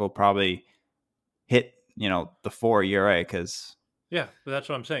that will probably hit, the 4 ERA because. Yeah, but that's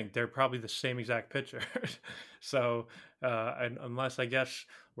what I'm saying. They're probably the same exact pitcher. So, unless I guess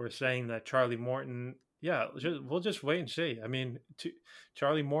we're saying that Charlie Morton. Yeah, we'll just wait and see. I mean,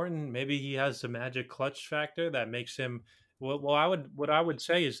 Charlie Morton, maybe he has the magic clutch factor that makes him. Well, what I would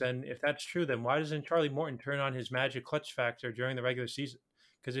say is then if that's true, then why doesn't Charlie Morton turn on his magic clutch factor during the regular season?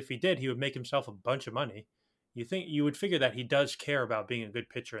 Because if he did, he would make himself a bunch of money. You would figure that he does care about being a good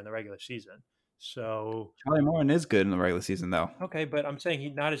pitcher in the regular season. So Charlie Morton is good in the regular season, though. Okay, but I'm saying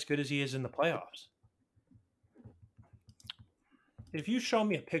he's not as good as he is in the playoffs. If you show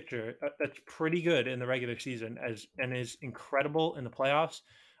me a picture that's pretty good in the regular season and is incredible in the playoffs,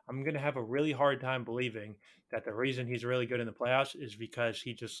 I'm going to have a really hard time believing that the reason he's really good in the playoffs is because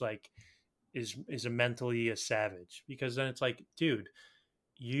he just like is mentally a savage. Because then it's like, dude,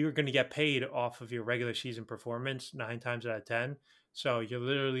 you're going to get paid off of your regular season performance 9 times out of 10. So you're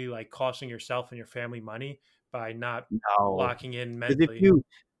literally like costing yourself and your family money by not No, locking in because mentally.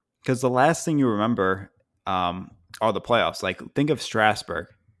 the last thing you remember are the playoffs. Like think of Strasburg,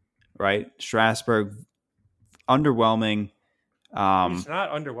 right? Strasburg, underwhelming. He's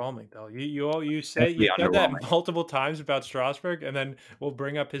not underwhelming though. You Definitely said that underwhelming. multiple times about Strasburg, and then we'll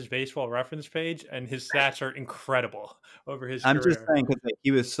bring up his baseball reference page, and his stats are incredible over his I'm just career. saying because like,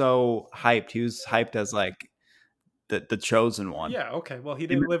 he was so hyped. He was hyped as like the chosen one. Yeah, okay. Well, he He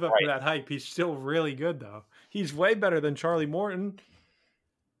didn't was live up to right. that hype. He's still really good though. He's way better than Charlie Morton.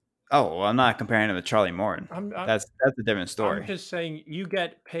 Oh, well, I'm not comparing him to Charlie Morton. I'm I'm, That's a different I'm story. just saying you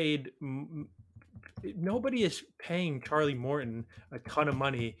get paid. Nobody is paying Charlie Morton a ton of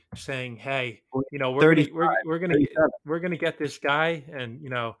money, saying, "Hey, Well, you know, 35, we're gonna get this guy," and you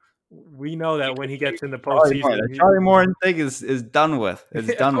know, we know You that when could he say gets in the Charlie Morton. postseason, The Charlie Morton thing is done with. It's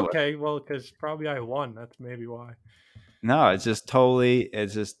yeah, done with. okay, well, because probably I won. That's maybe why. No, it's just totally.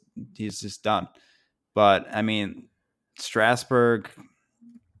 It's just he's just done. But I mean, Strasburg.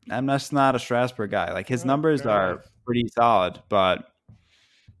 I'm just not a Strasburg guy. Like All his right, numbers fair enough. are pretty solid, but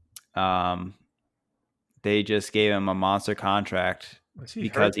um, they just gave him a monster contract Was he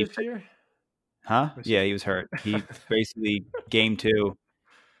because hurt he, this year? huh? Was Yeah, he? he was hurt. He basically game two,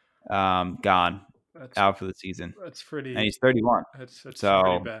 gone that's out for the season, that's and pretty. he's 31. That's pretty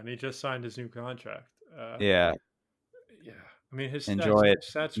So bad. And he just signed his new contract. yeah, Yeah, I mean his enjoy it.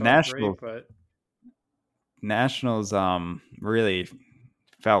 stats aren't Nationals, great, but Nationals, really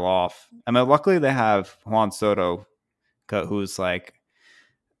fell off. I mean, luckily they have Juan Soto, who's like,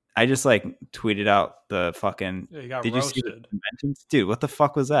 I just like tweeted out the fucking. yeah, he got Did you see the roasted. dimensions, dude? What the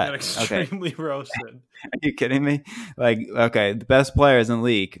fuck was He got that? Okay, extremely roasted. are you kidding me? Like, okay, the best players in the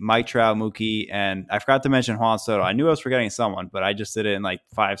league: Mike Trout, Mookie, and I forgot to mention Juan Soto. I knew I was forgetting someone, but I just did it in like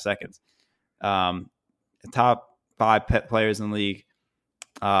 5 seconds. Um, top five pet players in the league.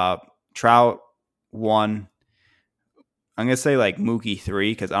 Trout one. I'm gonna say like Mookie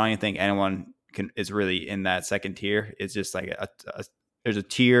three because I don't even think anyone is really in that second tier. It's just like there's a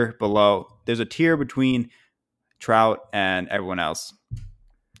tier below. There's a tier between Trout and everyone else.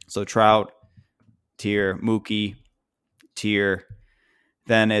 So Trout tier, Mookie tier.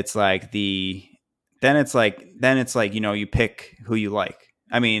 Then it's like you pick who you like.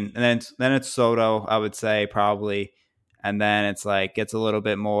 I mean, and then it's Soto, I would say probably, and then it's like gets a little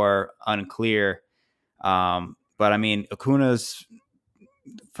bit more unclear. But I mean, Acuna's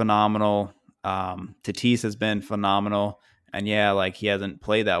phenomenal. Tatis has been phenomenal, and yeah, like he hasn't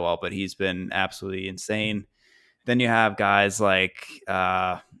played that well, but he's been absolutely insane. Then you have guys like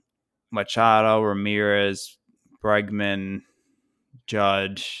Machado, Ramirez, Bregman,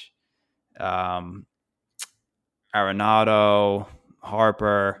 Judge, um, Arenado,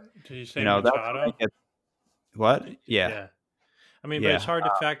 Harper. Did you You say know, that's when Machado? it gets what? Yeah, Yeah, I mean, but it's yeah. hard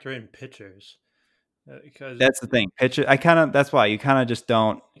to factor in pitchers because That's the thing. Pitcher. I kind of. That's why you kind of just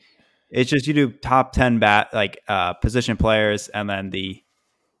don't. It's just you do top 10 position players and then the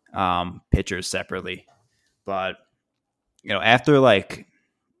pitchers separately. But you know, after the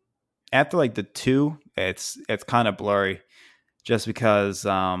two, it's kind of blurry, just because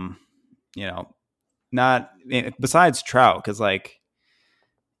you know, not besides Trout, because you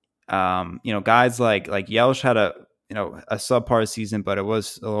know, guys like Yelich had a subpar season, but it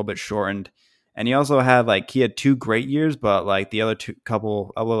was a little bit shortened. And he also had he had 2 great years, but like the other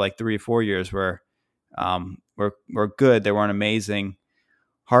other like 3 or 4 years were good. They weren't amazing.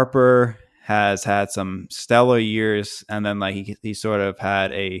 Harper has had some stellar years, and then he sort of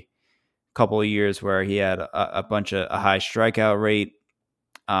had a couple of years where he had a high strikeout rate,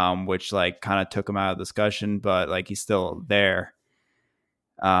 which kind of took him out of discussion, but he's still there.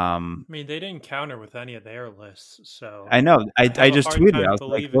 I mean they didn't counter with any of their lists, so I know. I have I a just hard tweeted. time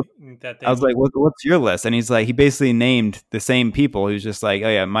believing that I they was would. like, what's your list? And he's like, he basically named the same people. He was just like, oh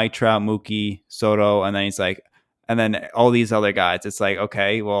yeah, Mike Trout, Mookie, Soto, and then he's like, and then all these other guys. It's like,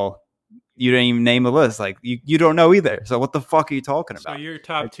 okay, well, you didn't even name a list. Like you don't know either. So what the fuck are you talking So about? your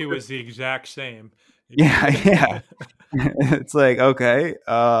top two is the exact same. Yeah, yeah. It's like, okay,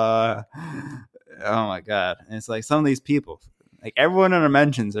 oh my god. And it's like some of these people, like everyone in our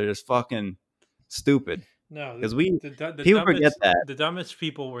mentions are just fucking stupid. No, Because the people forget that. the dumbest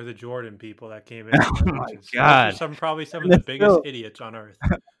people were the Jordan people that came in Oh our my mentions. Those are god. probably some of And the it's biggest still idiots on earth.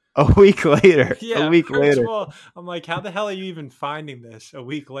 A week later. A Yeah, week first of later. all, I'm like, how the hell are you even finding this a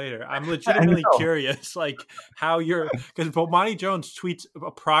week later? I'm I legitimately know. curious, like how you're because Bomani Jones tweets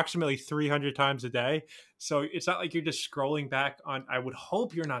approximately 300 times a day, so it's not like you're just scrolling back on. I would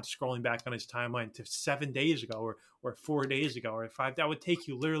hope you're not scrolling back on his timeline to 7 days ago or 4 days ago or five. That would take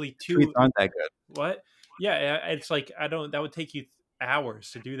you literally Tweets two. aren't that good. What? Yeah, it's like I don't. That would take you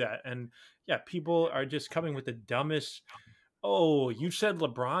hours to do that, and yeah, people are just coming with the dumbest. Oh, you said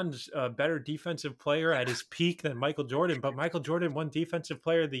LeBron's a better defensive player at his peak than Michael Jordan, but Michael Jordan won Defensive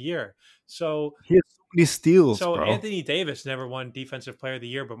Player of the Year. So, He has so many steals, so bro. Anthony Davis never won Defensive Player of the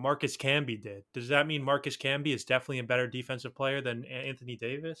Year, but Marcus Camby did. Does that mean Marcus Camby is definitely a better defensive player than Anthony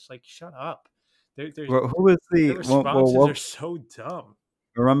Davis? Like, shut up. Who was Their the responses are so dumb.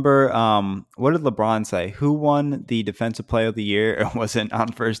 remember what did LeBron say? Who won the defensive player of the year and wasn't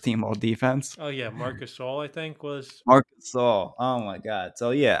on first team all defense? Oh yeah, Marcus Saul I think was. Marc Gasol. Oh my god.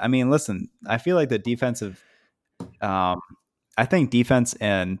 So yeah, I mean, listen, I feel like the defensive um I think defense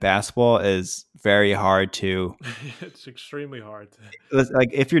in basketball is very hard to It's extremely hard. like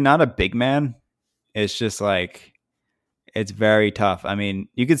if you're not a big man, it's just like it's very tough. I mean,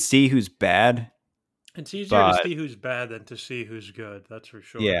 you could see who's bad, It's easier to but see who's bad than to see who's good. That's for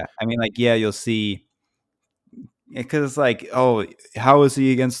sure. yeah, I mean, like, yeah, you'll see because it's like, oh, how is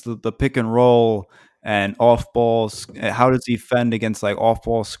he against the pick and roll and off balls? How does he fend against like off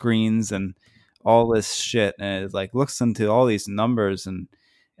ball screens and all this shit? And it like looks into all these numbers, and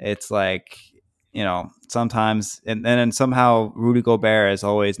it's like, sometimes, and then somehow Rudy Gobert is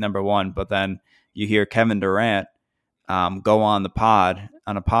always number one, but then you hear Kevin Durant go on a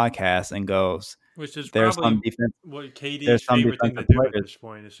podcast and goes, Which is "There's some probably defense. what There's KD's some favorite thing to defensive do at players." this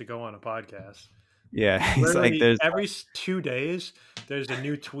point is to go on a podcast. Yeah, he's like, Literally "There's." every 2 days, there's a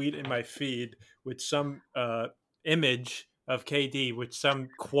new tweet in my feed with some image of KD with some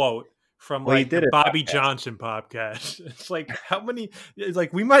quote from Well, he like the did it. Bobby Johnson podcast. It's like how many? It's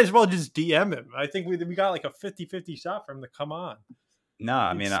like we might as well just DM him. I think we got like a 50-50 shot for him to come on. No,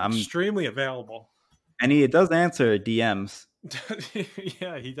 I mean, It's I'm extremely available. and he does answer DMs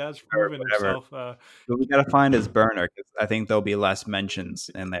Yeah, he does or proven whatever. himself. But we gotta find his burner because I think there'll be less mentions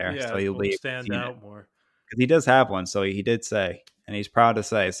in there, Yeah, so he'll will be stand seen it out more. because he does have one. So he did say, and he's proud to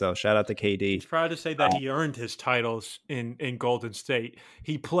say. So shout out to He's KD. proud to say that he earned his titles in Golden State.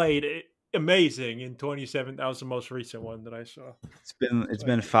 He played amazing in 27. That was the most recent one that I saw. It's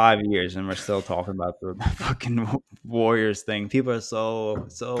been 5 years and we're still talking about the fucking Warriors thing. People are so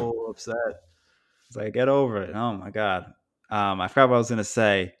upset. It's like get over it. Oh my god. I forgot what I was gonna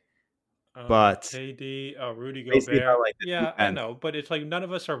say, but KD, Rudy basically about Gobert. like the Yeah, I defense. know, but it's like none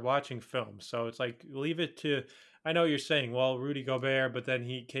of us are watching film, so it's like leave it to. I know you're saying, well, Rudy Gobert, but then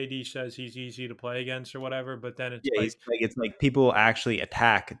KD says he's easy to play against or whatever. But then it's Yeah, like, he's like it's like people actually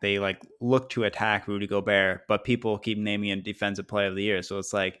attack. They like look to attack Rudy Gobert, but people keep naming him defensive player of the year. So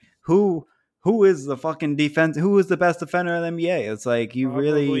it's like who is the fucking defense? Who is the best defender in the NBA? It's like you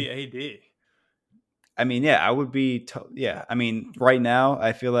probably really. AD. I mean, yeah, I would be. Yeah, I mean, right now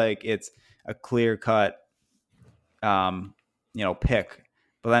I feel like it's a clear cut, pick.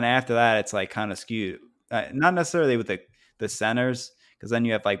 But then after that, it's like kind of skewed. Not necessarily with the centers, because then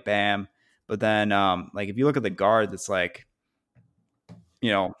you have like Bam. But then, like if you look at the guards, it's like,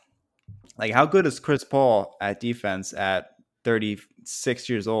 you know, like how good is Chris Paul at defense at 36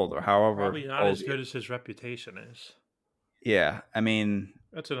 years old or however Probably not old as he good is? as his reputation is. Yeah, I mean,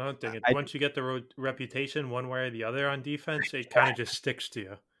 That's another thing. I Once you get the reputation one way or the other on defense, it kind of just sticks to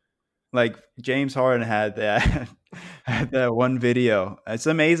you. like James Harden had that had that one video. It's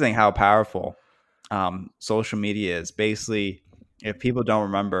amazing how powerful social media is. Basically, if people don't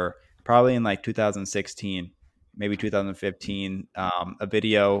remember, probably in like 2016, maybe 2015, a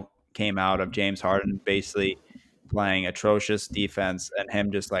video came out of James Harden basically playing atrocious defense and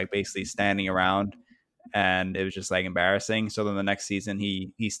him just like basically standing around, and it was just like embarrassing. So then the next season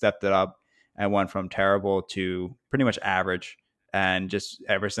he stepped it up and went from terrible to pretty much average. And just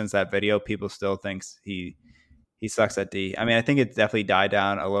ever since that video, people still thinks he sucks at D. I mean, I think it definitely died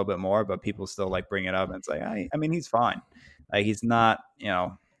down a little bit more, but people still like bring it up and it's like, I mean, he's fine. Like he's not,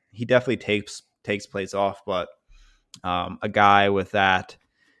 he definitely takes plays off, but a guy with that,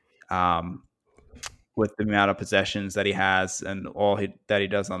 um, with the amount of possessions that he has and that he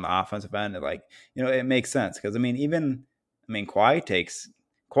does on the offensive end, it makes sense because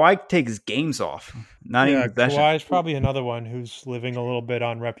Kawhi takes games off, not even Yeah, possession. Kawhi is probably another one who's living a little bit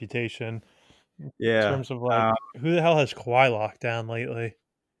on reputation in Yeah, terms of like who the hell has Kawhi locked down lately?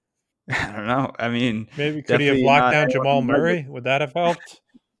 I don't know. I mean, Maybe could he have definitely locked not down anyone Jamal who does Murray? Would that have helped?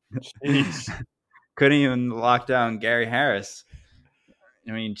 Jeez. couldn't even lock down Gary Harris.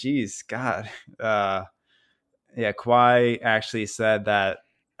 I mean, geez, God. Yeah, Kawhi actually said that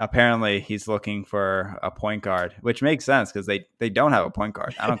apparently he's looking for a point guard, which makes sense because they don't have a point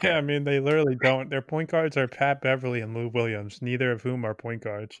guard. I don't Yeah, care. I mean, they literally don't. Their point guards are Pat Beverly and Lou Williams, neither of whom are point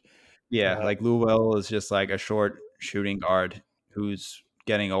guards. Yeah, like Lou Will is just like a short shooting guard who's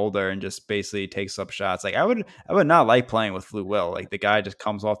getting older and just basically takes up shots. Like I would not like playing with Lou Will. Like the guy just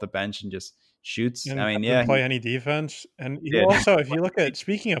comes off the bench and just shoots. And I mean, doesn't yeah, play any defense. And he he did. also, if you look at,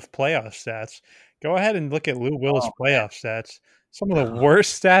 speaking of playoff stats, go ahead and look at Lou Will's Oh, playoff stats. Some of the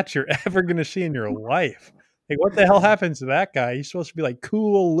worst stats you're ever going to see in your life. Like, what the hell happens to that guy? He's supposed to be like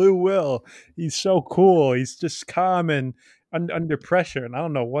cool Lou Will. He's so cool. He's just calm and under pressure. And I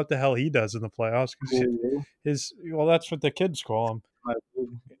don't know what the hell he does in the playoffs. 'Cause well, that's what the kids call him.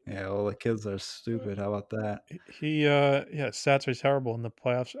 yeah, well, the kids are stupid. How about that? Stats are terrible in the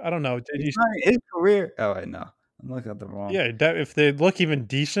playoffs. I don't know. Did you? His career. Oh, wait, no, I'm looking at the wrong. Yeah, if they look even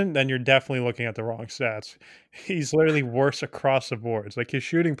decent, then you're definitely looking at the wrong stats. He's literally worse across the boards. Like his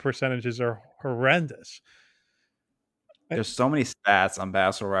shooting percentages are horrendous. There's so many stats on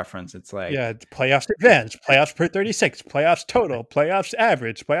Basketball Reference. It's like Yeah, playoffs advance, playoffs per 36, playoffs total, playoffs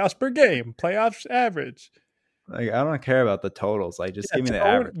average, playoffs per game, playoffs average. I don't care about the totals. Like just Yeah, give me the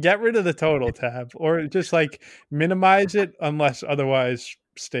average. get rid of the total tab, or just like minimize it unless otherwise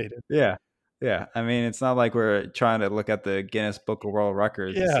stated. Yeah. Yeah. I mean, it's not like we're trying to look at the Guinness Book of World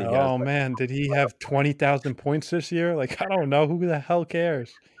Records. To Yeah. see Oh man, did he have 20,000 points this year? Like I don't know. Who the hell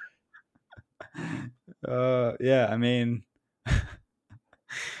cares? Yeah. I mean,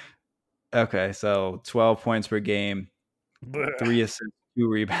 okay. So 12 points per game, 3 assists, 2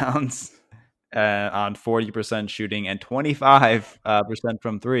 rebounds, on 40% shooting and 25%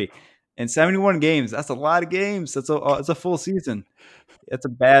 from three. In 71 games, that's a lot of games. That's a full season. It's a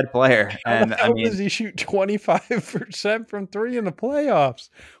bad player. And How does he shoot 25% from three in the playoffs?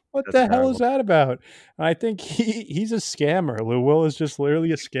 What the hell terrible. is that about? And I think he's a scammer. Lou Will is just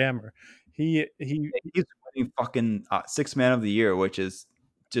literally a scammer. He's winning fucking sixth man of the year, which is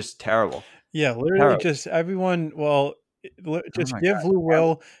just terrible. Yeah, literally just everyone. Well, just give Lou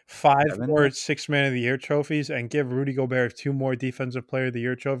Will 5 more 6th man of the year trophies and give Rudy Gobert 2 more defensive player of the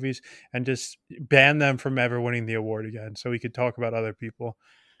year trophies and just ban them from ever winning the award again so we could talk about other people.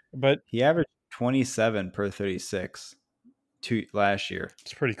 But he averaged 27 per 36 last year.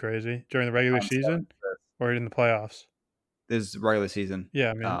 It's pretty crazy. During the regular season or in the playoffs? This is regular season.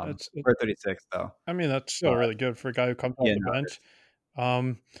 Yeah, I mean, it's per 36 though. I mean, that's still really good for a guy who comes off the bench.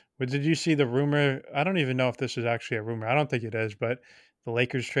 But did you see the rumor? I don't even know if this is actually a rumor. I don't think it is, but the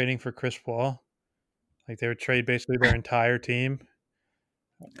Lakers trading for Chris Paul, like they would trade basically their entire team.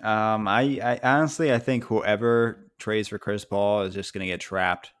 I honestly, I think whoever trades for Chris Paul is just going to get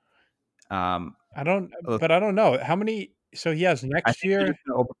trapped. I don't know how many. So he has next year.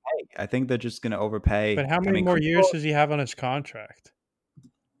 I think they're just going to overpay. But how many more years does he have on his contract?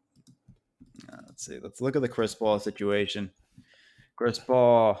 Let's see. Let's look at the Chris Paul situation. Chris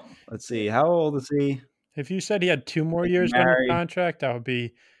Paul, let's see. How old is he? If you said he had 2 more years on his contract, I would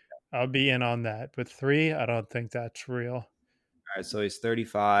be in on that. But 3, I don't think that's real. All right, so he's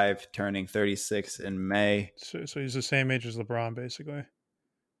 35, turning 36 in May. So he's the same age as LeBron, basically.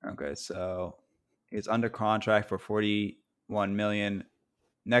 Okay, so he's under contract for $41 million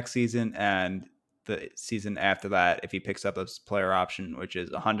next season, and the season after that, if he picks up this player option, which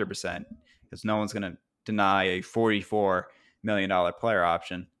is 100%, because no one's going to deny a $44 million player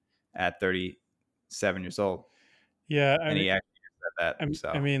option at 37 years old. Yeah, he actually said that.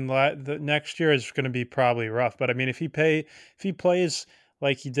 I mean, the next year is going to be probably rough, but I mean, if he plays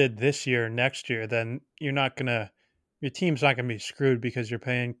like he did this year, next year, then your team's not going to be screwed because you're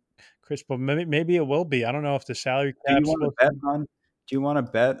paying Chris Paul. Maybe it will be. I don't know if the salary cap. Do you want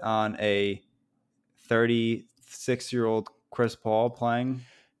to bet on a 36-year-old Chris Paul playing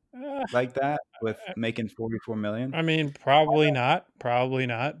like that with making $44 million? I mean, probably not,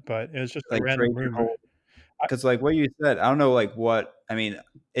 but it was just like a random rumor. Because like what you said, I don't know what I mean.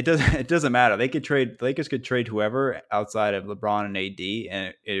 It doesn't matter. Lakers could trade whoever outside of LeBron and AD,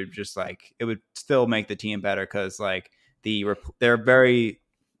 and it just it would still make the team better because the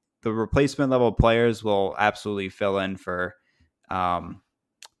replacement level players will absolutely fill in for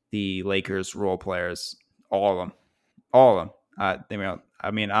the Lakers role players, all of them.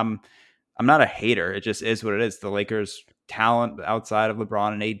 I mean, I'm not a hater. It just is what it is. The Lakers talent outside of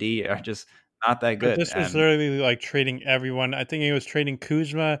LeBron and AD are just not that good. But this was literally like trading everyone. I think he was trading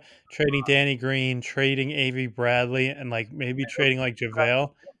Kuzma, trading Danny Green, trading Avery Bradley, and maybe trading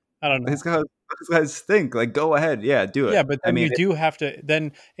JaVale. I don't know. those guys stink. Like, go ahead, yeah, do it. Yeah, but I then mean, you do have to.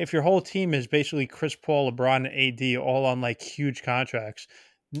 Then if your whole team is basically Chris Paul, LeBron, and AD all on like huge contracts,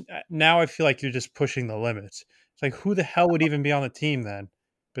 now I feel like you're just pushing the limits. It's like who the hell would even be on the team then,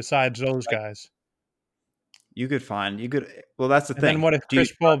 besides those guys? you could find you could. Well, that's the And then thing. what if Do you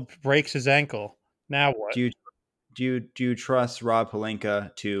Chris Paul breaks his ankle? Now what? do you trust Rob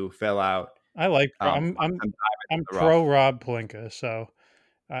Pelinka to fill out? I like. I'm some I'm diamonds in I'm the rough? pro Rob Pelinka, so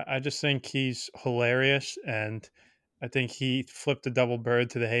I just think he's hilarious, and I think he flipped a double bird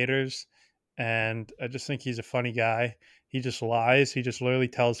to the haters, and I just think he's a funny guy. He just lies. He just literally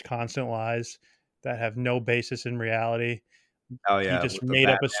tells constant lies that have no basis in reality. Oh He yeah, just with the made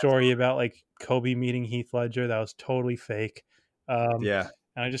up a Batman. story about like Kobe meeting Heath Ledger that was totally fake. Yeah,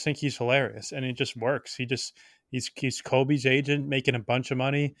 And I just think he's hilarious, and it just works. He's Kobe's agent, making a bunch of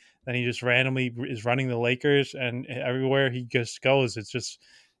money. Then he just randomly is running the Lakers, and everywhere he just goes, it's just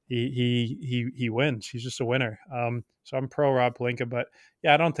he wins. He's just a winner. So I'm pro Rob Pelinka, but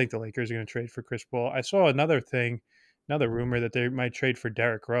yeah, I don't think the Lakers are going to trade for Chris Paul. I saw another rumor that they might trade for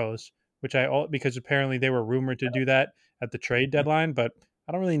Derrick Rose, because apparently they were rumored to do that at the trade deadline, but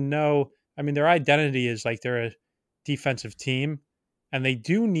I don't really know. I mean, their identity is like they're a defensive team, and they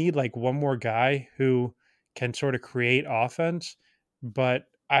do need like one more guy who can sort of create offense, but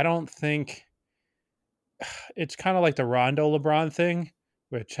I don't think it's kind of like the Rondo LeBron thing,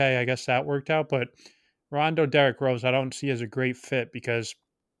 which hey, I guess that worked out, but Rondo Derrick Rose I don't see as a great fit because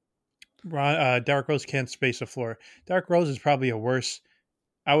Derrick Rose can't space the floor. Derrick Rose is probably a worse,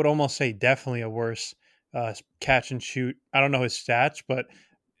 I would almost say definitely a worse catch and shoot. I don't know his stats, but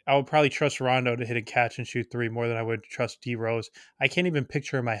I would probably trust Rondo to hit a catch and shoot three more than I would trust D Rose. I can't even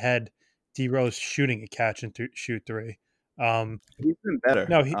picture in my head D Rose shooting a catch and shoot three. he's been better.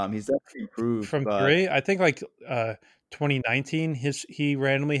 No, He's definitely improved, from but three, I think like 2019, he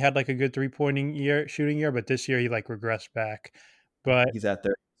randomly had like a good 3 point shooting year, but this year he like regressed back. But he's at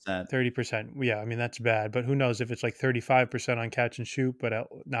 30%. 30%, yeah, I mean that's bad. But who knows if it's like 35% on catch and shoot, but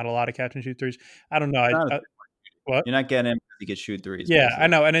not a lot of catch and shoot threes. I don't know. What? You're not getting him because he could shoot threes. Yeah, basically. I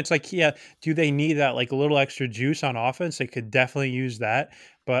know. And it's like, yeah, do they need that like a little extra juice on offense? They could definitely use that,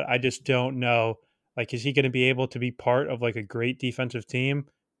 but I just don't know. Like, is he going to be able to be part of like a great defensive team?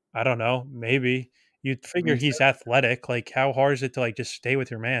 I don't know. Maybe you'd figure he's athletic. Like, how hard is it to like just stay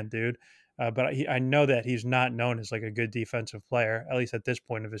with your man, dude? But I know that he's not known as like a good defensive player, at least at this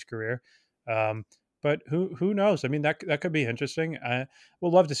point of his career. Um, but who knows? I mean, that could be interesting. I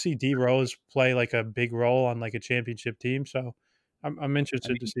would love to see D Rose play like a big role on like a championship team. So I'm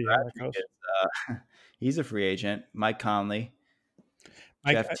interested to see how that goes. He's a free agent. Mike Conley,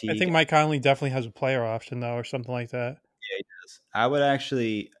 Jeff I Teague. think Mike Conley definitely has a player option though, or something like that. Yeah, he does. I would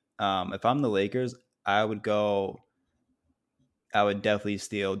actually, if I'm the Lakers, I would definitely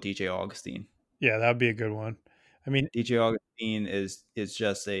steal DJ Augustine. Yeah, that would be a good one. I mean, DJ Augustine is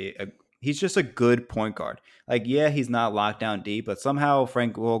just he's just a good point guard. Like, yeah, he's not locked down deep, but somehow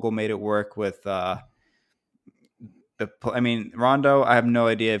Frank Vogel made it work with Rondo, I have no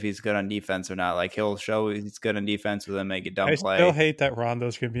idea if he's good on defense or not. Like, he'll show he's good on defense and then make a dumb play. I still hate that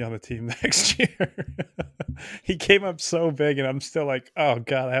Rondo's going to be on the team next year. He came up so big, and I'm still like, oh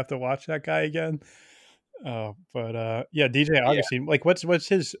god, I have to watch that guy again. But yeah, DJ Augustine. Like, what's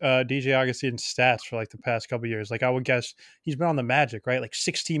his DJ Augustine stats for like the past couple of years? Like, I would guess he's been on the Magic, right? Like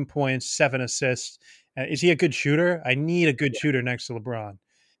 16 points, 7 assists. Is he a good shooter? I need a good shooter next to LeBron.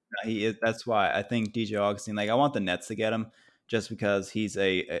 He is. That's why I think DJ Augustine. Like, I want the Nets to get him just because he's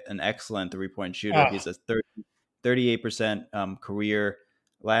an excellent 3-point shooter. He's a 38% career.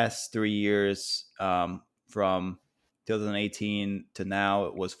 Last 3 years, from 2018 to now,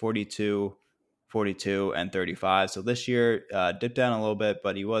 it was 42, 42, and 35. So this year dipped down a little bit,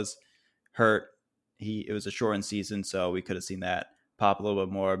 but he was hurt. It was a shortened season, so we could have seen that pop a little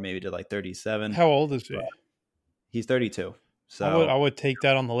bit more, maybe to like 37. How old is he? He's 32. So I would take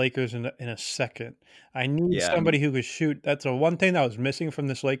that on the Lakers in a second. I need somebody who could shoot. That's the one thing that was missing from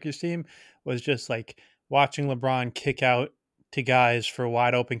this Lakers team was just like watching LeBron kick out to guys for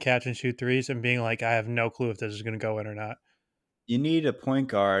wide open catch and shoot threes and being like, I have no clue if this is going to go in or not. You need a point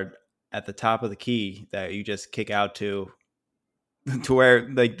guard at the top of the key that you just kick out to where,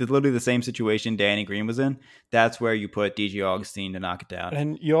 like, literally the same situation Danny Green was in. That's where you put DJ Augustine to knock it down.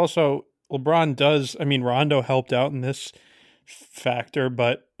 And you also, LeBron does, I mean, Rondo helped out in this factor,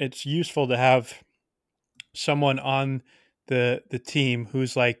 but it's useful to have someone on the team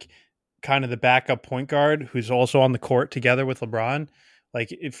who's like kind of the backup point guard who's also on the court together with LeBron.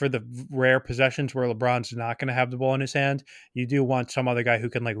 Like, for the rare possessions where LeBron's not going to have the ball in his hand, you do want some other guy who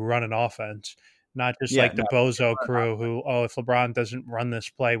can like run an offense. not just Yeah, like the no, bozo crew who, oh, if LeBron doesn't run this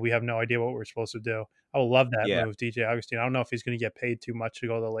play, we have no idea what we're supposed to do. I would love that yeah. move, DJ Augustine. I don't know if he's going to get paid too much to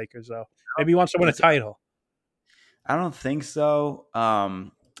go to the Lakers, though. Maybe he wants to win a He's, title. I don't think so.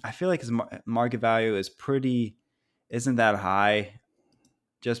 I feel like his market value isn't that high,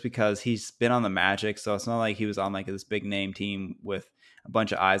 just because he's been on the Magic, so it's not like he was on like this big name team with a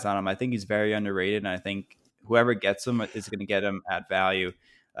bunch of eyes on him. I think he's very underrated, and I think whoever gets him is going to get him at value.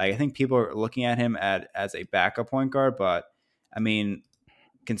 Like, I think people are looking at him as a backup point guard, but I mean,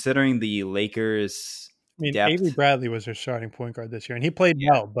 considering the Lakers' I mean, Avery depth, Bradley was their starting point guard this year, and he played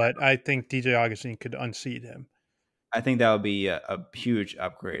well, but I think DJ Augustine could unseat him. I think that would be a huge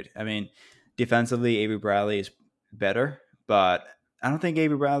upgrade. I mean, defensively, Avery Bradley is better, but I don't think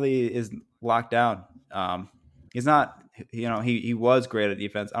Avery Bradley is locked down. He's not, he was great at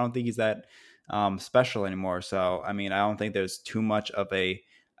defense. I don't think he's that special anymore. So, I mean, I don't think there's too much of a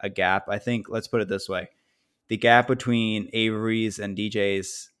gap. I think, let's put it this way, the gap between Avery's and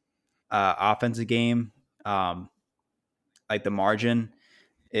DJ's offensive game, like the margin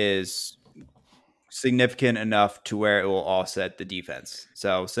is significant enough to where it will offset the defense.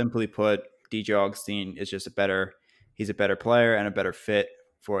 So simply put, DJ Augustine is just he's a better player and a better fit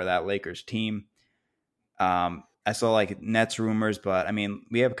for that Lakers team. I saw like Nets rumors, but I mean,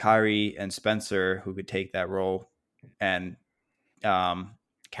 we have Kyrie and Spencer who could take that role, and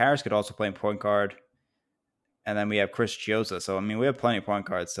Karras could also play in point guard, and then we have Chris Chiosa. So I mean, we have plenty of point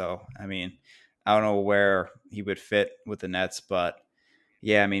guards. So I mean, I don't know where he would fit with the Nets, but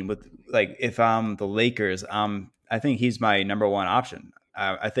yeah, I mean, with like if I'm the Lakers, I think he's my number one option.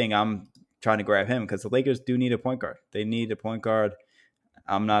 I think I'm trying to grab him because the Lakers do need a point guard. They need a point guard.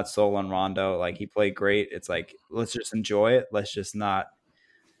 I'm not sold on Rondo. Like, he played great. It's like, let's just enjoy it. Let's just not,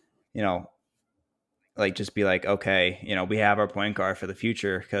 you know, like just be like, okay, we have our point guard for the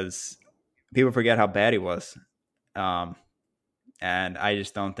future, because people forget how bad he was. And I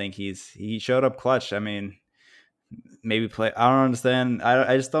just don't think he showed up clutch. I mean, maybe play. I don't understand.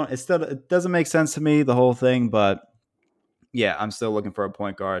 I just don't. It doesn't make sense to me, the whole thing. But yeah, I'm still looking for a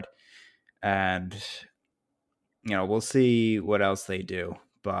point guard, and we'll see what else they do.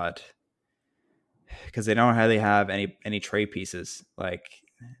 But because they don't really have any trade pieces, like,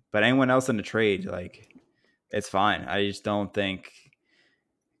 but anyone else in the trade, like, it's fine. I just don't think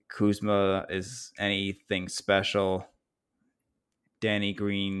Kuzma is anything special. Danny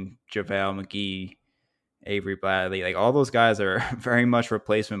Green, JaVale McGee, Avery Bradley, like, all those guys are very much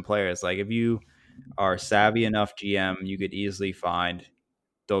replacement players. Like, if you are savvy enough GM, you could easily find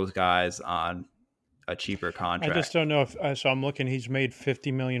those guys on a cheaper contract. I just don't know if so. I'm looking. He's made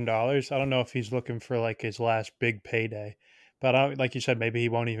 $50 million. I don't know if he's looking for like his last big payday, but like you said, maybe he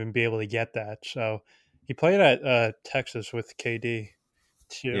won't even be able to get that. So he played at Texas with KD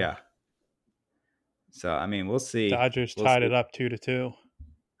too. Yeah. So I mean, we'll see. Dodgers tied it up 2-2.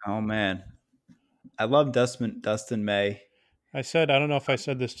 Oh man, I love Dustin May. I don't know if I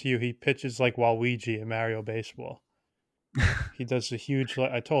said this to you. He pitches like Waluigi in Mario Baseball. He does a huge.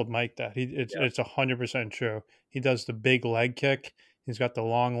 I told Mike that it's 100% true. He does the big leg kick. He's got the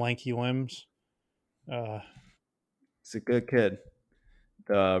long, lanky limbs. He's a good kid.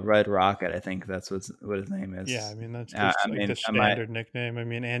 The Red Rocket, I think that's what his name is. Yeah, I mean that's just the standard nickname. I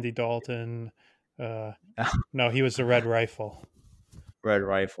mean, Andy Dalton. No, he was the Red Rifle. Red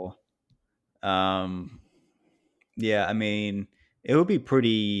Rifle. Yeah, I mean, it would be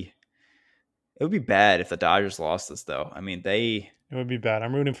bad if the Dodgers lost this, though. I mean, it would be bad.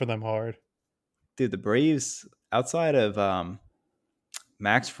 I'm rooting for them hard. Dude, the Braves, outside of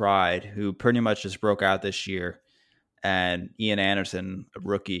Max Fried, who pretty much just broke out this year, and Ian Anderson, a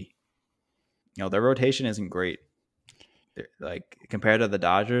rookie, their rotation isn't great. Like, compared to the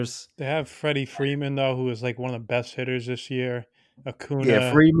Dodgers. They have Freddie Freeman, though, who is like one of the best hitters this year.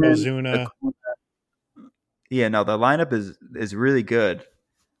 Acuna, Freeman, Ozuna. Yeah, no, the lineup is really good,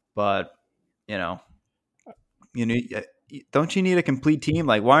 but don't you need a complete team?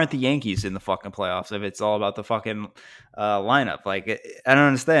 Like, why aren't the Yankees in the fucking playoffs if it's all about the fucking lineup? Like, I don't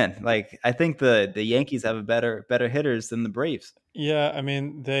understand. Like, I think the Yankees have better hitters than the Braves. Yeah, I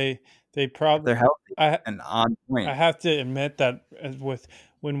mean they probably they're healthy and on point. I have to admit that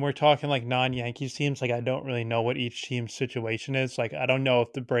when we're talking like non-Yankees teams, like, I don't really know what each team's situation is. Like, I don't know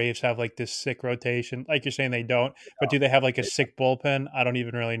if the Braves have like this sick rotation. Like you're saying, they don't. But do they have like a sick bullpen? I don't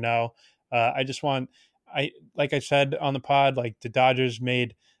even really know. Like I said on the pod, like, the Dodgers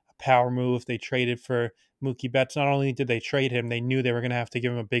made a power move. They traded for Mookie Betts. Not only did they trade him, they knew they were going to have to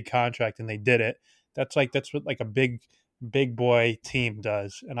give him a big contract, and they did it. That's what like a big boy team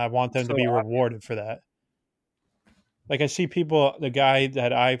does, and I want them to be rewarded for that. Like I see people, the guy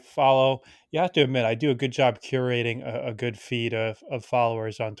that I follow, you have to admit, I do a good job curating a good feed of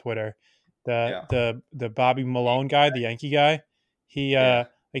followers on Twitter. Yeah. The Bobby Malone guy, the Yankee guy, he Yeah.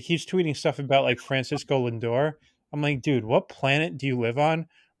 like he's tweeting stuff about like Francisco Lindor. I'm like, dude, what planet do you live on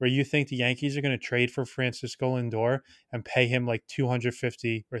where you think the Yankees are going to trade for Francisco Lindor and pay him like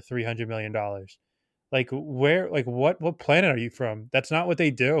 250 or 300 million dollars? Like where, like what planet are you from? That's not what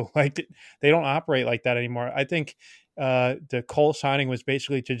they do. Like they don't operate like that anymore. I think the Cole signing was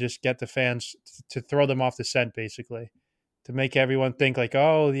basically to just get the fans to throw them off the scent, basically to make everyone think like,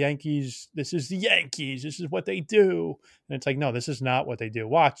 oh, the Yankees, this is the Yankees, this is what they do. And it's like, no, this is not what they do.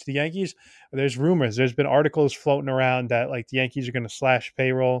 Watch the Yankees. There's rumors. There's been articles floating around that like the Yankees are going to slash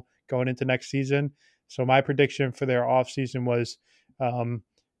payroll going into next season. So my prediction for their offseason was um,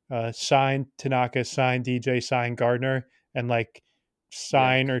 sign Tanaka, sign DJ, sign Gardner, and like Yeah.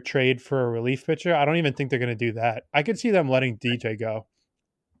 sign or trade for a relief pitcher. I don't even think they're going to do that. I could see them letting DJ go.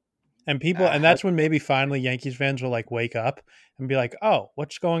 And people, and Uh, that's when maybe finally Yankees fans will like wake up and be like, oh,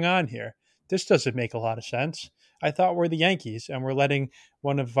 what's going on here? This doesn't make a lot of sense. I thought we're the Yankees and we're letting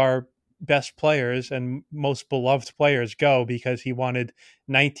one of our best players and most beloved players go because he wanted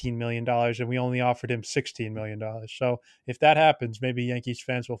 $19 million and we only offered him $16 million. So if that happens, maybe Yankees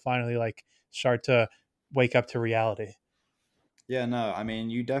fans will finally like start to wake up to reality. yeah, no, I mean,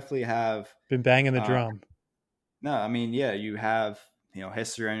 you definitely have. Been banging the Uh, drum. no, I mean, yeah, you have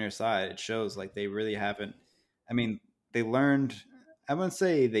history on your side. It shows like they really haven't. I mean, they learned. I wouldn't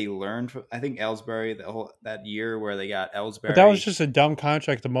say they learned. I think Ellsbury that year where they got But that was Ellsbury. just a dumb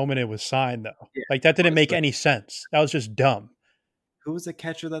contract the moment it was signed, though. Yeah, Like that didn't was, make but any sense. That was just dumb. who was the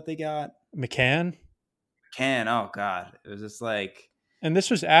catcher that they got? McCann. Oh God, it was just like And this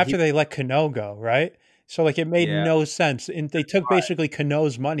was after he. they let Cano go, right? So like it made Yeah, no sense. And they took basically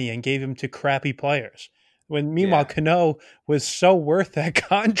Cano's money and gave him to crappy players. When meanwhile yeah. Cano was so worth that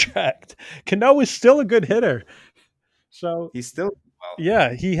contract. Cano was still a good hitter. So He's still well.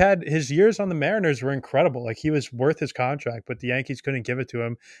 yeah, he had his years on the Mariners were incredible. Like he was worth his contract, but the Yankees couldn't give it to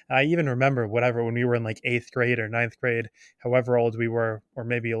him. And I even remember whatever when we were in like 8th grade or 9th grade, however old we were, or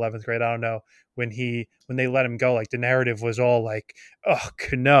maybe 11th grade, I don't know, when they let him go, like the narrative was all like, oh,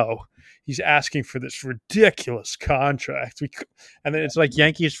 Cano, he's asking for this ridiculous contract. And then it's like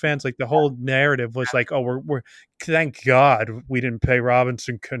Yankees fans, like the whole narrative was like, oh, we're thank God we didn't pay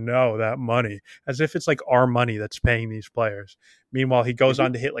Robinson Cano that money, as if it's like our money that's paying these players. Meanwhile, he goes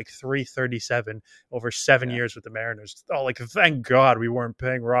on to hit like 337 over 7 years with the Mariners. Oh, like thank God we weren't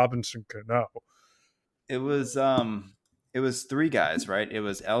paying Robinson Cano. It was three guys, right? It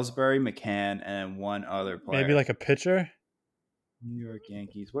was Ellsbury, McCann, and one other player. Maybe like a pitcher. New York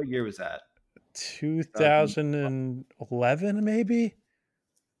Yankees. What year was that? 2011, maybe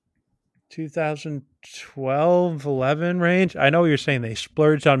 2012, 11 range. I know what you're saying. They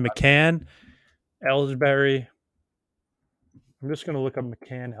splurged on McCann, Ellsbury. I'm just going to look up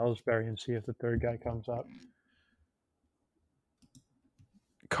McCann, Ellsbury, and see if the third guy comes up.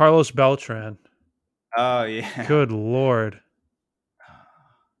 Carlos Beltran. Oh yeah. Good Lord.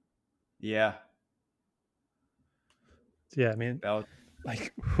 Yeah. Yeah, I mean,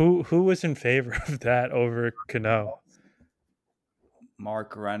 like who was in favor of that over Cano?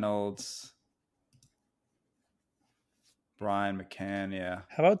 Mark Reynolds, Brian McCann. Yeah.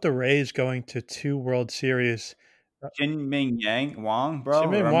 How about the Rays going to 2 World Series? Jin Ming Wang,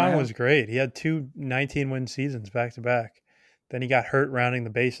 bro. Jim Wang was great. He had 2 19-win seasons back to back. Then he got hurt rounding the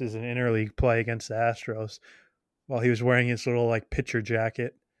bases in interleague play against the Astros while he was wearing his little like pitcher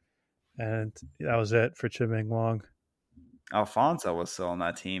jacket, and that was it for Chim-Ming Wang. Alfonso was still on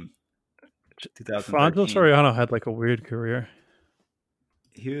that team. 2013. Alfonso Soriano had like a weird career.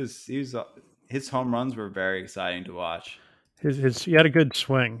 He was his home runs were very exciting to watch. He had a good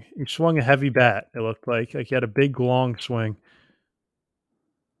swing. He swung a heavy bat. It looked like he had a big long swing.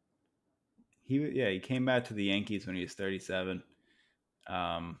 He came back to the Yankees when he was 37.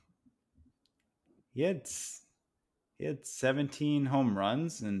 He had 17 home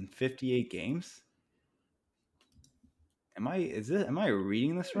runs in 58 games. Am I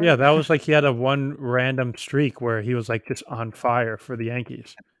reading this right? Yeah, that was like he had a one random streak where he was like just on fire for the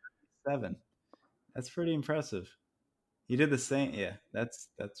Yankees. 7. That's pretty impressive. He did the same. Yeah, that's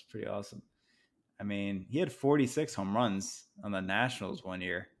pretty awesome. I mean, he had 46 home runs on the Nationals one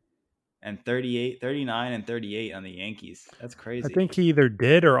year and 39 and 38 on the Yankees. That's crazy. I think he either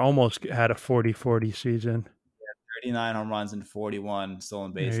did or almost had a 40-40 season. 39 home runs and 41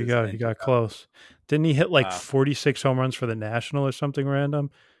 stolen bases. There you go. He got close. Didn't he hit like 46 home runs for the National or something random?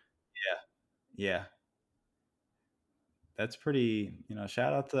 Yeah. That's pretty,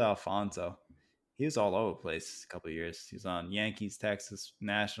 shout out to Alfonso. he was all over the place a couple of years. He was on Yankees, Texas,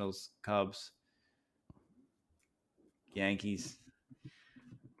 Nationals, Cubs, Yankees.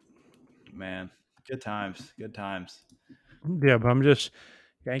 Man, good times. Good times. Yeah, but I'm just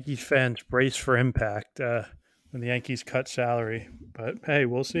Yankees fans brace for impact when the Yankees cut salary. But hey,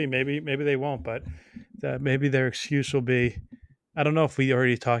 we'll see. Maybe they won't. But maybe their excuse will be, I don't know if we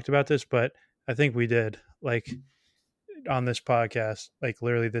already talked about this, but I think we did. Like on this podcast, like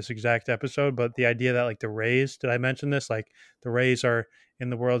literally this exact episode. But the idea that like the Rays, did I mention this? Like the Rays are in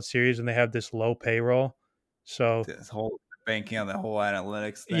the World Series and they have this low payroll. So This whole banking on the whole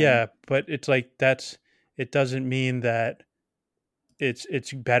analytics thing. yeah, but it's like it doesn't mean that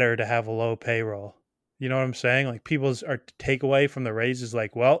it's better to have a low payroll. You know what I'm saying? Like people's our takeaway from the Rays is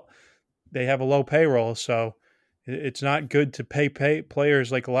like, well, they have a low payroll, so it's not good to pay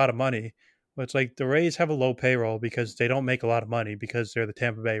players like a lot of money. But it's like the Rays have a low payroll because they don't make a lot of money because they're the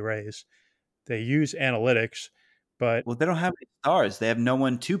Tampa Bay Rays. They use analytics, but Well, they don't have any stars. They have no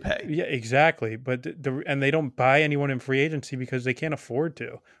one to pay. yeah, exactly. But and they don't buy anyone in free agency because they can't afford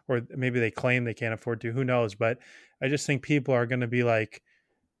to, or maybe they claim they can't afford to. Who knows? But I just think people are going to be like,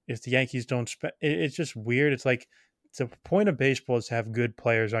 if the Yankees don't spend, it's just weird. It's like the point of baseball is to have good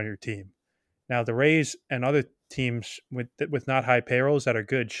players on your team. Now the Rays and other teams with not high payrolls that are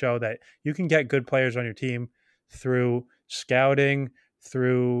good show that you can get good players on your team through scouting,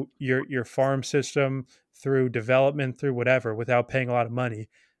 through your farm system, through development, through whatever, without paying a lot of money.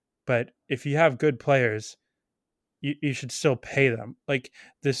 But if you have good players, you should still pay them. Like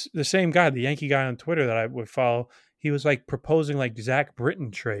the same guy, the Yankee guy on Twitter that I would follow, he was like proposing like Zach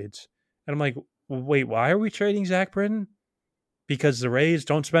Britton trades. And I'm like, wait, why are we trading Zach Britton? Because the Rays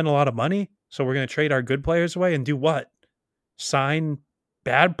don't spend a lot of money. So we're going to trade our good players away and do what? Sign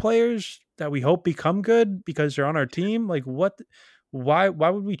bad players that we hope become good because they're on our team? Like what? Why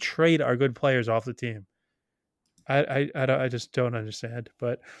would we trade our good players off the team? I just don't understand.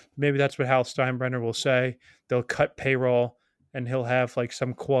 But maybe that's what Hal Steinbrenner will say. They'll cut payroll and he'll have like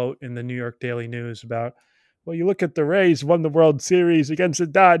some quote in the New York Daily News about, well, you look at the Rays won the World Series against the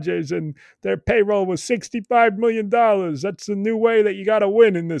Dodgers and their payroll was $65 million. That's the new way that you got to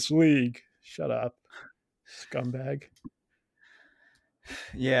win in this league. Shut up, scumbag.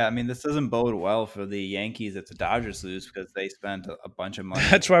 Yeah, I mean, this doesn't bode well for the Yankees if the Dodgers lose because they spent a bunch of money.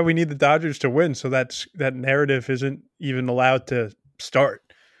 That's why we need the Dodgers to win, so that narrative isn't even allowed to start.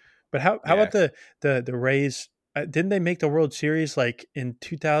 But how about the Rays? Didn't they make the World Series like in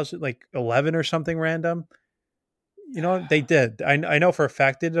 2011 or something random? You know, they did. I know for a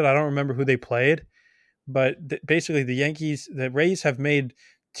fact they did. I don't remember who they played, but basically the Rays have made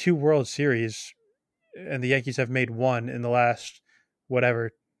 2 World Series, and the Yankees have made 1 in the last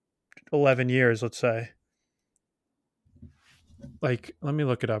whatever 11 years, let's say. Like, let me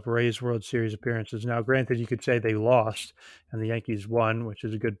look it up. Rays World Series appearances. Now, granted, you could say they lost and the Yankees won, which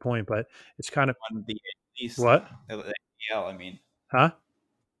is a good point, but it's kind of won the East, what? The AL, I mean, Huh?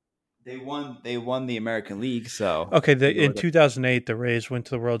 They won the American League, so okay. In 2008, the Rays went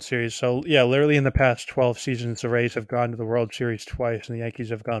to the World Series. So yeah, literally in the past 12 seasons, the Rays have gone to the World Series twice, and the Yankees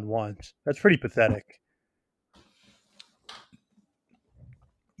have gone once. That's pretty pathetic.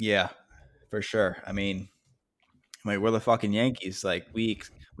 Yeah, for sure. I mean, we're the fucking Yankees. Like we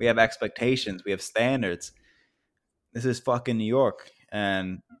have expectations, we have standards. This is fucking New York,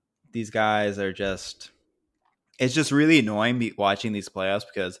 and these guys are just. It's just really annoying watching these playoffs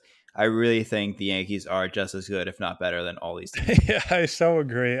because I really think the Yankees are just as good, if not better, than all these teams. Yeah, I so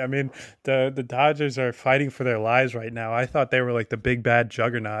agree. I mean, the Dodgers are fighting for their lives right now. I thought they were like the big bad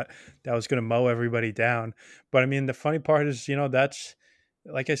juggernaut that was going to mow everybody down. But I mean, the funny part is, that's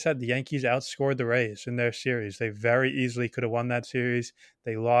like I said, the Yankees outscored the Rays in their series. They very easily could have won that series.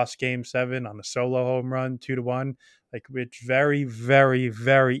 They lost Game 7 on a solo home run, 2-1. Like it's very, very,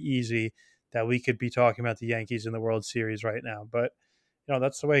 very easy that we could be talking about the Yankees in the World Series right now. But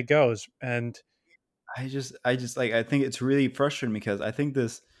that's the way it goes. And I just like, I think it's really frustrating because I think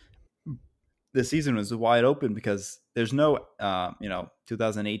this season was wide open because there's no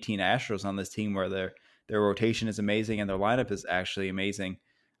 2018 Astros on this team where their rotation is amazing and their lineup is actually amazing.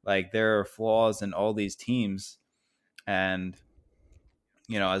 Like there are flaws in all these teams, and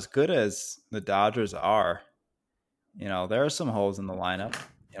as good as the Dodgers are, there are some holes in the lineup.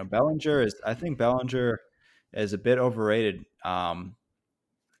 I think Bellinger is a bit overrated.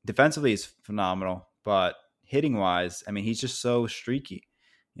 Defensively, he's phenomenal, but hitting wise, I mean, he's just so streaky.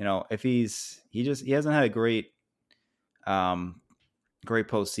 If he hasn't had a great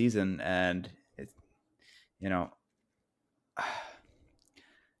postseason, and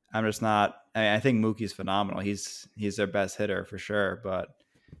I'm just not. I think Mookie's phenomenal. He's their best hitter for sure, but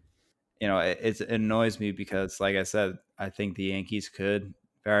it annoys me because, like I said, I think the Yankees could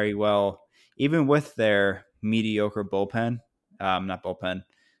very well, even with their mediocre bullpen, not bullpen,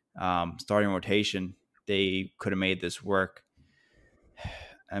 starting rotation, they could have made this work.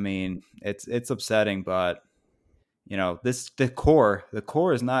 I mean, it's upsetting, but the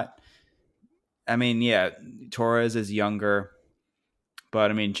core is not. I mean, yeah, Torres is younger, but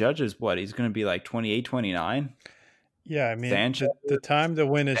I mean, Judge is what? He's going to be like 28, 29. Yeah, I mean, Sanchez, the time to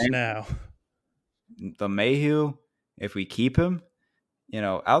win is now. the Mayhew, if we keep him,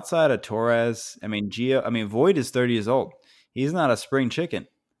 outside of Torres, I mean, Voit is 30 years old. He's not a spring chicken.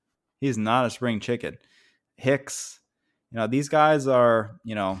 He's not a spring chicken. Hicks, these guys are,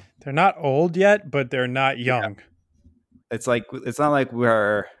 they're not old yet, but they're not young. Yeah. It's not like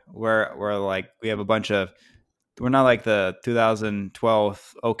we're like we have a bunch of. We're not like the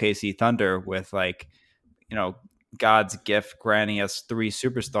 2012 OKC Thunder with like, God's gift granting us 3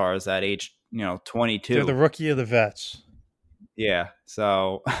 superstars at age, 22. They're the rookie of the vets. Yeah.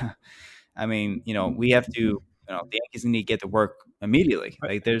 So, I mean, we have to, the Yankees need to get to work immediately.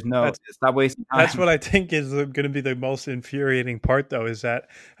 Like there's stop wasting time. That's what I think is going to be the most infuriating part, though, is that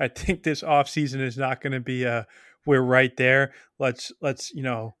I think this offseason is not going to be we're right there. Let's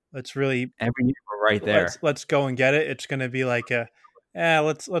really every year we're right there. Let's go and get it. It's going to be like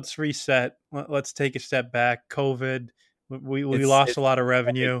let's reset. Let's take a step back. COVID, we lost a lot of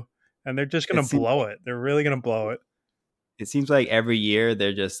revenue, and they're just going to blow it. They're really going to blow it. It seems like every year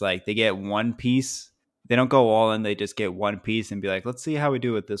they're just like they get one piece. They don't go all in. They just get one piece and be like, let's see how we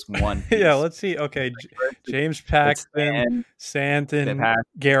do with this one piece. Yeah, let's see. Okay, James Paxton, Stanton,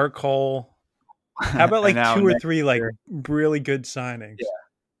 Garrett Cole. How about like 2 or 3 like really good signings? Yeah.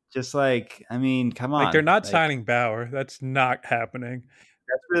 Just like, I mean, come on. Like they're not signing Bauer. That's not happening.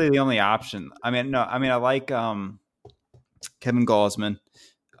 That's really the only option. I mean, no. I mean, I like Kevin Gausman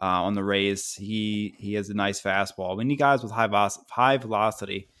on the Rays. He has a nice fastball. We need guys with high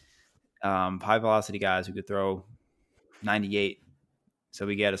velocity guys who could throw 98. So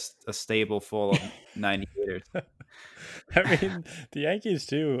we get a stable full of 98ers. I mean, the Yankees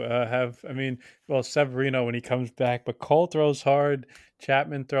too have. I mean, well, Severino when he comes back, but Cole throws hard.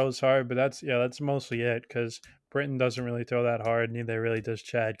 Chapman throws hard, but that's mostly it because Britton doesn't really throw that hard. Neither really does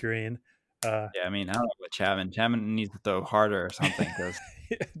Chad Green. Yeah, I mean, I don't know about Chapman. Chapman needs to throw harder or something. Cause...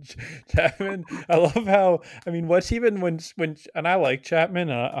 Chapman, I love how. I mean, what's even when and I like Chapman.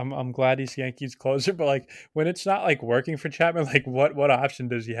 I'm glad he's Yankees closer, but like when it's not like working for Chapman, like what option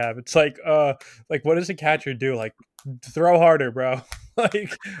does he have? It's like what does a catcher do? Like throw harder, bro.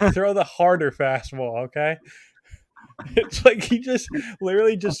 Like throw the harder fastball, okay? It's like he just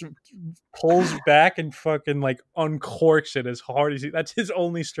literally just pulls back and fucking like uncorks it as hard as that's his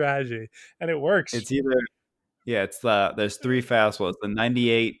only strategy, and it works. It's either there's 3 fastballs: the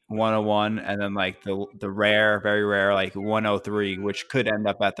 98, 101, and then like the rare, very rare, like 103, which could end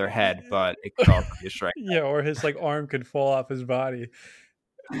up at their head, but it could also be a strike. Yeah, or his like arm could fall off his body,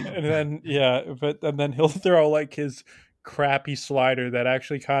 and then and then he'll throw like his crappy slider that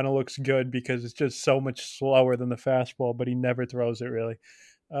actually kind of looks good because it's just so much slower than the fastball, but he never throws it really.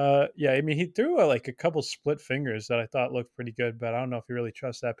 Yeah, I mean he threw like a couple split fingers that I thought looked pretty good, but I don't know if he really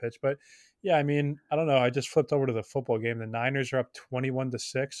trusts that pitch. But yeah, I mean I don't know. I just flipped over to the football game. The Niners are up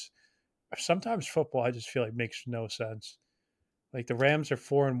 21-6. Sometimes football I just feel like makes no sense. Like the Rams are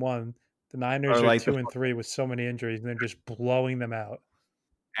 4-1, the Niners are like 2-3 with so many injuries, and they're just blowing them out.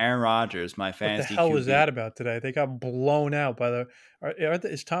 Aaron Rodgers, my fantasy. What the hell QB. was that about today? They got blown out by the.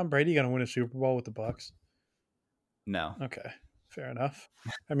 Is Tom Brady going to win a Super Bowl with the Bucs? No. Okay, fair enough.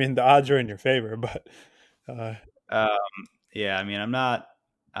 I mean, the odds are in your favor, but. Yeah, I mean, I'm not.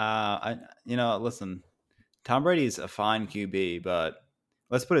 Listen, Tom Brady's a fine QB, but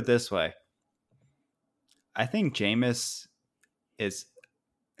let's put it this way. I think Jameis is.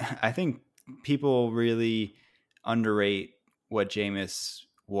 I think people really underrate what Jameis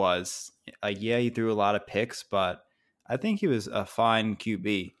was. Like, yeah, he threw a lot of picks, but I think he was a fine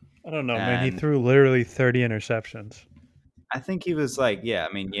QB. I don't know, man. He threw literally 30 interceptions. I think he was like,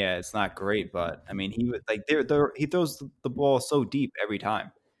 it's not great, but I mean, he was like, he throws the ball so deep every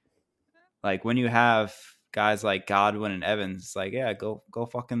time. Like when you have guys like Godwin and Evans, it's like, yeah, go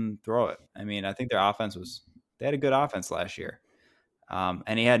fucking throw it. I mean, I think their offense they had a good offense last year,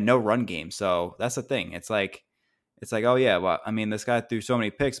 and he had no run game, so that's the thing. It's like, oh yeah, well, I mean, this guy threw so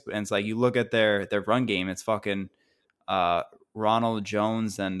many picks, and it's like you look at their run game, it's fucking Ronald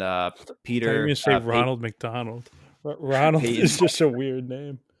Jones and Peter. You say Ronald McDonald. Ronald is just a weird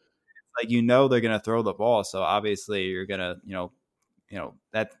name. Like they're gonna throw the ball, so obviously you're gonna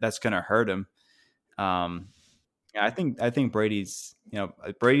that's gonna hurt him. Yeah, I think Brady's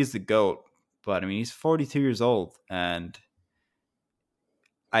the GOAT, but I mean he's 42 years old, and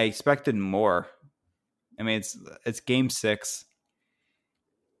I expected more. I mean it's game 6.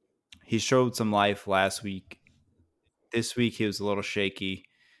 He showed some life last week. This week he was a little shaky.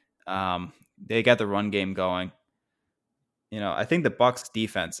 They got the run game going. I think the Bucks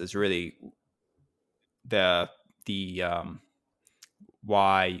defense is really the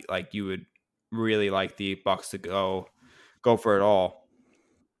why like you would really like the Bucks to go for it all.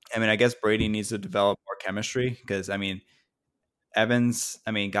 I mean, I guess Brady needs to develop more chemistry because I mean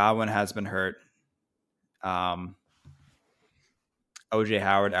Godwin has been hurt. Um, OJ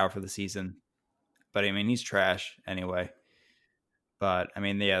Howard out for the season, but I mean he's trash anyway. But I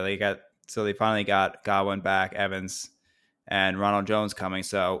mean, yeah, they finally got Godwin back, Evans, and Ronald Jones coming.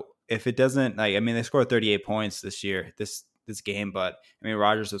 So if it doesn't they scored 38 points this game, but I mean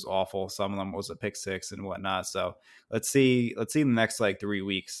Rodgers was awful. Some of them was a pick six and whatnot. So let's see the next 3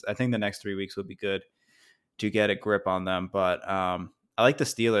 weeks. I think the next 3 weeks will be good to get a grip on them. But I like the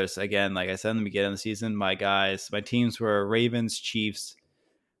Steelers again. Like I said in the beginning of the season, my teams were Ravens, Chiefs,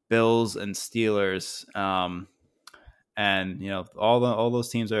 Bills, and Steelers. And all those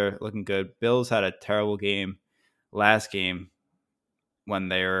teams are looking good. Bills had a terrible game last game when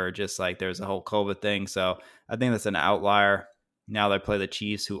they were just there's a whole COVID thing. So I think that's an outlier. Now they play the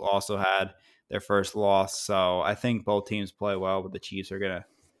Chiefs, who also had their first loss. So I think both teams play well, but the Chiefs are gonna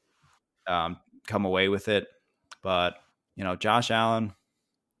come away with it. But Josh Allen,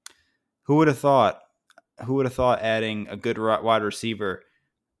 who would have thought? Who would have thought adding a good wide receiver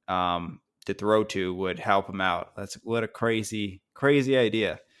to throw to would help him out? What a crazy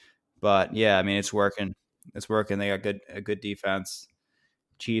idea. But yeah, I mean it's working. It's working. They got a good defense.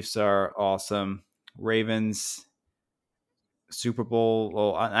 Chiefs are awesome. Ravens, Super Bowl.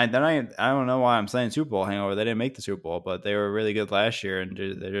 Well, I don't know why I'm saying Super Bowl hangover. They didn't make the Super Bowl, but they were really good last year, and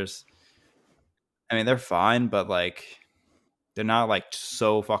they're just. I mean, they're fine, but they're not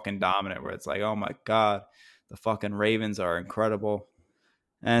so fucking dominant where it's oh my god, the fucking Ravens are incredible.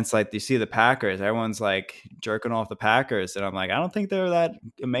 And it's you see the Packers, everyone's jerking off the Packers, and I'm I don't think they're that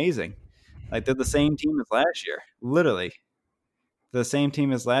amazing. They're the same team as last year, literally the same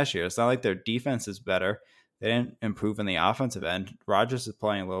team as last year. It's not like their defense is better. They didn't improve in the offensive end. Rodgers is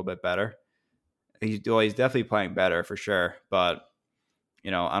playing a little bit better. He's definitely playing better for sure, but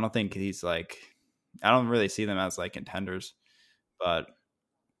I don't think he's I don't really see them as contenders. But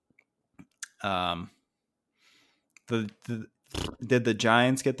did the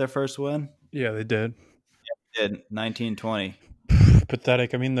Giants get their first win? Yeah, they did. Yeah, they did 19-20.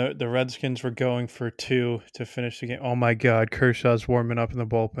 Pathetic. I mean, the Redskins were going for 2 to finish the game. Oh my God, Kershaw's warming up in the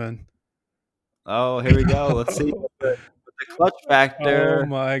bullpen. Oh, here we go. Let's see the clutch factor. Oh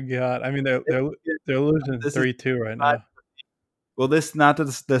my God. I mean, they're losing 3-2 right now. Will this not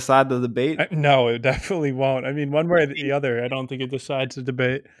decide the debate? No, it definitely won't. I mean, one way or the other, I don't think it decides the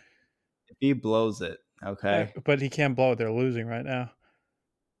debate. If he blows it, okay. But he can't blow it. They're losing right now.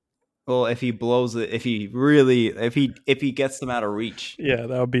 Well, if he blows it, if he gets them out of reach, yeah,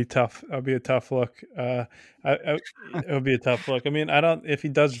 that would be tough. That would be a tough look. It would be a tough look. I mean, if he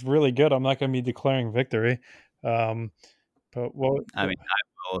does really good, I'm not going to be declaring victory. But what? I mean,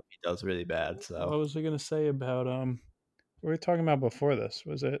 I will if he does really bad. So what was I going to say about what were we talking about before this?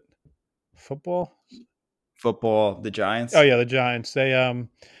 Was it football? Football, the Giants. Oh yeah, the Giants. They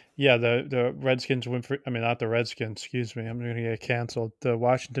yeah, the Redskins went for. I mean, not the Redskins. Excuse me. I'm going to get canceled. The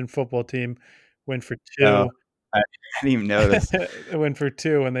Washington football team went for 2. Oh, I didn't even notice. It went for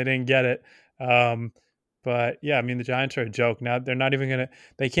 2, and they didn't get it. But yeah, I mean, the Giants are a joke. Now they're not even going to.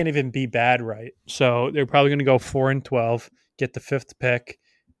 They can't even be bad, right? So they're probably going to go 4-12, get the 5th pick,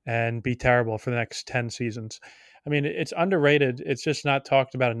 and be terrible for the next 10 seasons. I mean, it's underrated. It's just not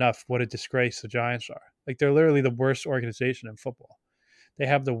talked about enough. What a disgrace the Giants are. They're literally the worst organization in football. They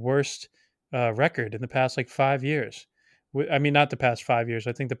have the worst record in the past 5 years. I mean, not the past 5 years.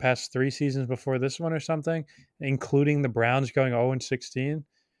 I think the past 3 seasons before this one or something, including the Browns going 0-16.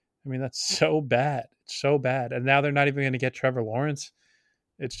 I mean, that's so bad. It's so bad. And now they're not even going to get Trevor Lawrence.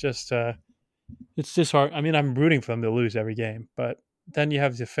 It's just hard. I mean, I'm rooting for them to lose every game. But then you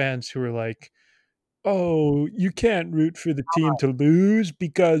have the fans who are like, oh, you can't root for the team to lose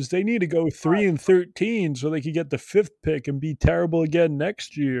because they need to go 3-13 so they can get the 5th pick and be terrible again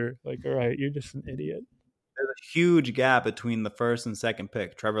next year. All right, you're just an idiot. There's a huge gap between the 1st and 2nd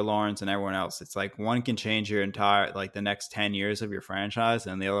pick, Trevor Lawrence and everyone else. It's one can change your entire the next 10 years of your franchise,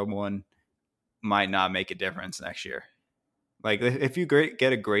 and the other one might not make a difference next year. If you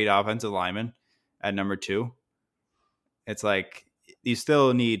get a great offensive lineman at number 2, it's you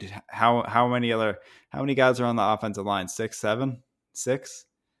still need how many guys are on the offensive line? 6, 7, 6.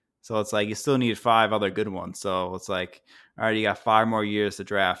 So it's like you still need 5 other good ones. So it's like, all right, you got 5 more years to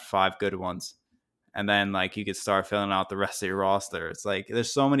draft 5 good ones, and then like you could start filling out the rest of your roster. It's like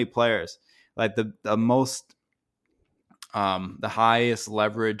there's so many players. Like the most the highest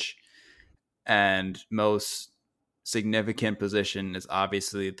leverage and most significant position is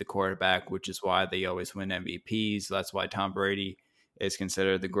obviously the quarterback, which is why they always win MVPs. That's why Tom Brady is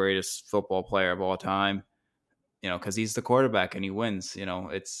considered the greatest football player of all time, because he's the quarterback and he wins.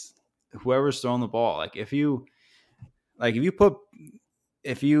 It's whoever's throwing the ball. Like if you put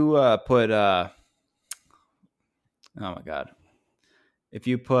oh my God, if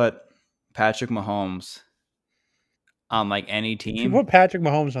you put Patrick Mahomes on like any If you team, put Patrick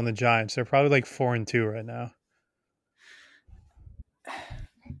Mahomes on the Giants, they're probably like 4-2 right now.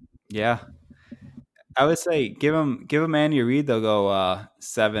 yeah, I would say give him Andy Reid. They'll go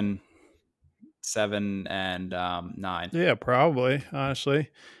 7 and 9. Yeah, probably. Honestly,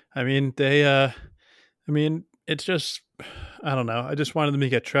 I mean it's just, I don't know. I just wanted them to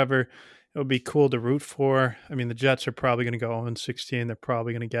get Trevor. It would be cool to root for. I mean, the Jets are probably going to go 0-16. They're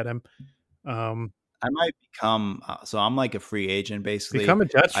probably going to get him. I might become so I'm like a free agent basically. Become a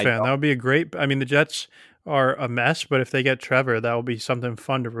Jets fan. That would be a great. I mean, the Jets are a mess, but if they get Trevor, that will be something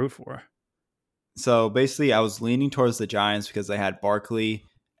fun to root for. So basically, I was leaning towards the Giants because they had Barkley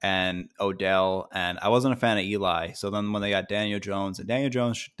and Odell, and I wasn't a fan of Eli. So then when they got Daniel Jones, and Daniel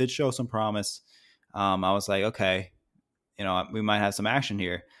Jones did show some promise, I was like, okay, we might have some action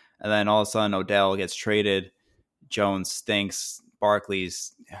here. And then all of a sudden, Odell gets traded, Jones stinks,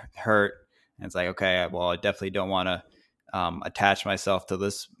 Barkley's hurt, and it's like, okay, well, I definitely don't want to attach myself to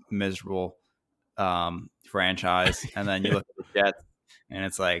this miserable franchise. And then you look at the Jets, and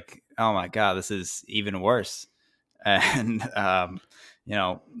it's like, oh my God, this is even worse. And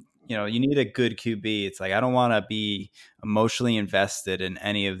you need a good QB. It's like I don't want to be emotionally invested in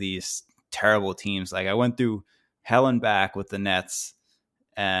any of these terrible teams. Like I went through hell and back with the Nets,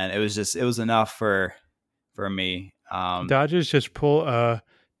 and it was enough for me. Dodgers just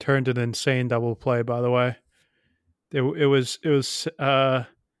turned an insane double play. By the way, it was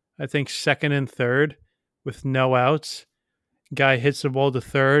I think 2nd and 3rd with no outs. Guy hits the ball to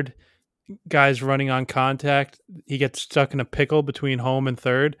third. Guy's running on contact. He gets stuck in a pickle between home and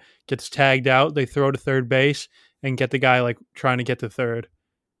third, gets tagged out. They throw to third base and get the guy like trying to get to third.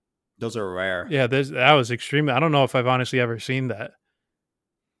 Those are rare. Yeah, that was extremely. I don't know if I've honestly ever seen that.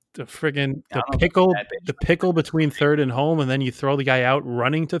 The pickle between third and home, and then you throw the guy out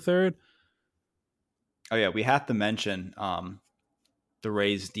running to third. Oh yeah, we have to mention the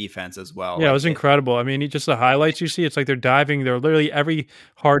Rays defense as well. Yeah, it was incredible. I mean, just the highlights you see, it's like they're diving. They're literally every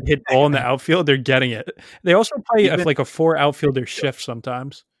hard hit ball in the outfield, they're getting it. They also play like a 4 outfielder shift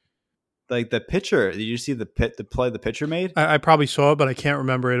sometimes. Like the pitcher, did you see the play the pitcher made? I probably saw it, but I can't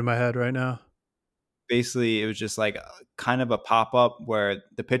remember it in my head right now. Basically, it was just like kind of a pop up where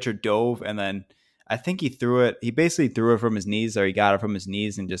the pitcher dove, and then I think he threw it. He basically threw it from his knees, or he got it from his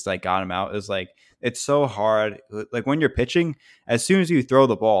knees and just like got him out. It was like, it's so hard. Like when you're pitching, as soon as you throw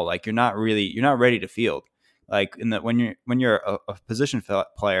the ball, like you're not ready to field. Like when you're a position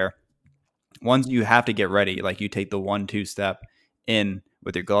player, once you have to get ready, like you take the 1-2 step in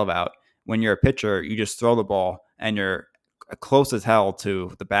with your glove out. When you're a pitcher, you just throw the ball and you're close as hell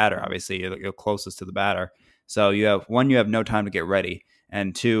to the batter. Obviously, you're closest to the batter. So you have no time to get ready,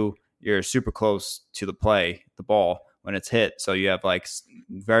 and 2, you're super close to the ball when it's hit. So you have like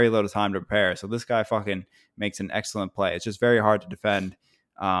very little time to prepare. So this guy fucking makes an excellent play. It's just very hard to defend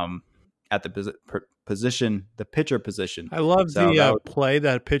at the pitcher position. I love the play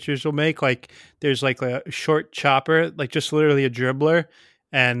that pitchers will make. Like there's like a short chopper, like just literally a dribbler,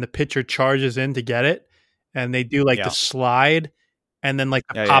 and the pitcher charges in to get it. And they do like the slide and then like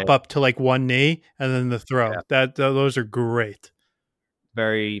the pop up to like one knee and then the throw. Yeah. Those are great.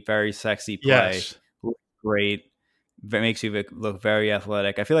 Very, very sexy play. Yes. Great. It makes you look very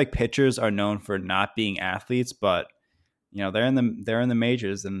athletic. I feel like pitchers are known for not being athletes, but they're in the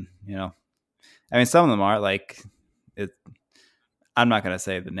majors, and I mean some of them are like it. I'm not gonna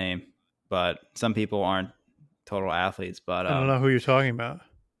say the name, but some people aren't total athletes. But I don't know who you're talking about.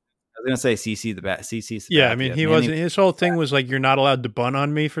 I was gonna say CC the bat. CC's the yeah, I mean he wasn't. His whole thing was like, you're not allowed to bunt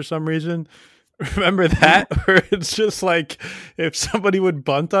on me for some reason. Remember that? Where it's just like if somebody would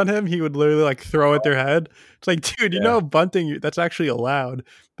bunt on him, he would literally like throw at their head. It's like, dude, bunting, that's actually allowed,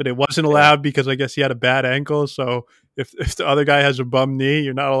 but it wasn't allowed because I guess he had a bad ankle. So if the other guy has a bum knee,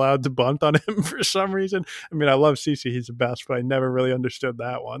 you're not allowed to bunt on him for some reason. I mean, I love CC, he's the best, but I never really understood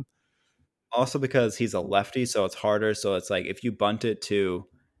that one. Also because he's a lefty, so it's harder. So it's like if you bunt it to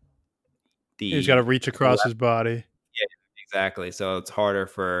He's got to the reach across his body. yeah, exactly. So it's harder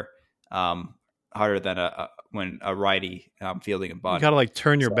for harder than when a righty fielding a You bunt. got to like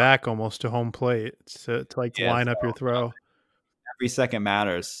turn your So, back almost to home plate to like yeah, line up your throw. every second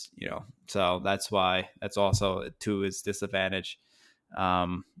matters, you know. So that's why that's also to his disadvantage.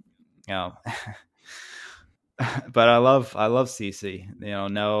 You know, but I love CC. You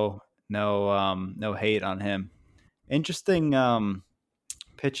know, no hate on him. Interesting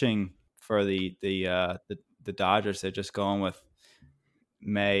pitching for the Dodgers. They're just going with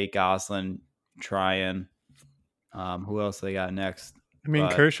May, Goslin, Tryon. Who else they got next? I mean,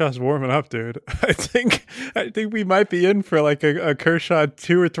 But Kershaw's warming up, dude. I think we might be in for like a Kershaw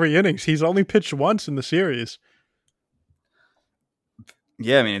 2 or 3 innings. He's only pitched once in the series.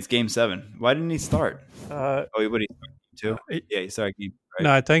 yeah, I mean it's Game 7. Why didn't he start? Uh, Oh, what did he start? 2? Yeah, he started Game. Right?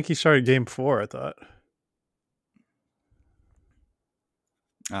 No, I think he started Game 4. I thought.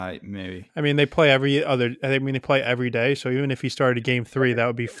 Maybe. I mean, they play every other. I mean, they play every day. So even if he started Game 3, that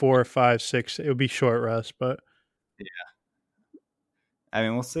would be 4, 5, 6. It would be short rest, but yeah. I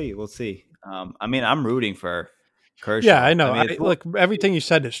mean, we'll see. We'll see. I mean, I'm rooting for Kershaw. Yeah, I know. I mean, look, everything you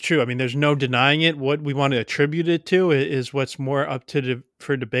said is true. I mean, there's no denying it. What we want to attribute it to is what's more up to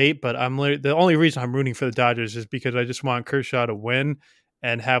for debate. But the only reason I'm rooting for the Dodgers is because I just want Kershaw to win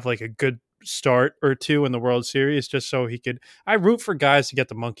and have like a good start or two in the World Series, just so he could. I root for guys to get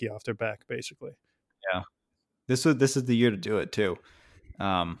the monkey off their back, basically. Yeah, this is the year to do it too.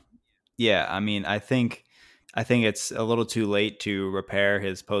 Yeah, I mean, I think it's a little too late to repair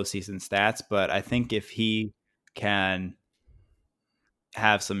his postseason stats, but I think if he can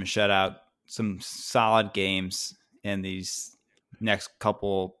have some solid games in these next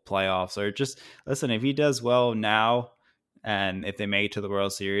couple playoffs, or just listen, if he does well now, and if they make it to the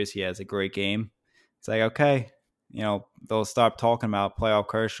World Series, he has a great game. It's like, okay, you know, they'll stop talking about playoff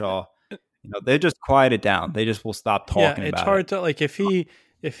Kershaw. You know, they just quiet it down. They just will stop talking about it. Yeah, it's hard to like if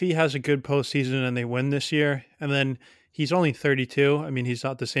he has a good postseason and they win this year, and then he's only 32. I mean, he's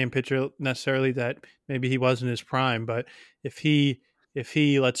not the same pitcher necessarily that maybe he was in his prime, but if he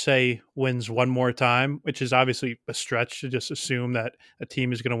let's say wins one more time, which is obviously a stretch to just assume that a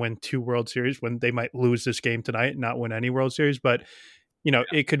team is going to win 2 World Series when they might lose this game tonight and not win any World Series, but you know,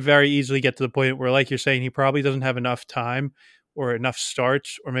 it could very easily get to the point where, like you're saying, he probably doesn't have enough time or enough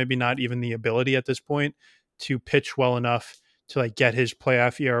starts, or maybe not even the ability at this point to pitch well enough to like get his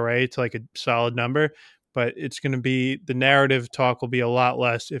playoff ERA to like a solid number. But it's going to be the narrative talk will be a lot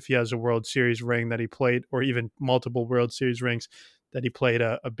less if he has a World Series ring that he played, or even multiple World Series rings that he played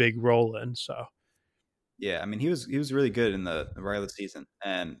a big role in. So, yeah, I mean, he was really good in the regular season,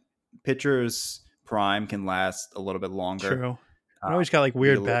 and pitchers' prime can last a little bit longer. True. I know he's got like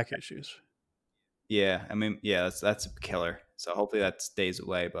weird back issues. Yeah, I mean, yeah, that's a killer. So hopefully that stays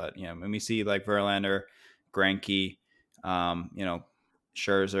away. But you know, when we see like Verlander, Greinke, you know,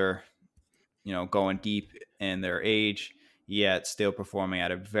 Scherzer, you know, going deep in their age, yet still performing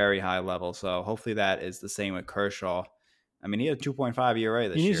at a very high level. So hopefully that is the same with Kershaw. I mean, he had a 2.5 ERA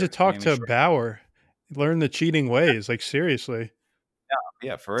this year. He needs to talk to Bauer, learn the cheating ways. Like seriously.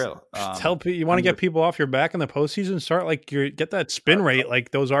 Yeah, for real. Tell people you want to get people off your back in the postseason. Start like get that spin rate,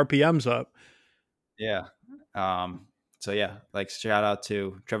 like those RPMs up. Yeah. So yeah, like shout out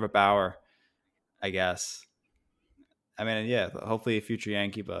to Trevor Bauer, I guess. I mean, yeah, hopefully a future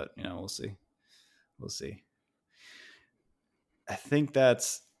Yankee, but you know, we'll see. We'll see. I think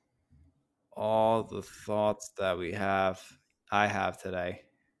that's all the thoughts that I have today.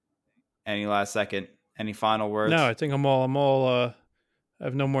 Any final words? No, I think I'm all I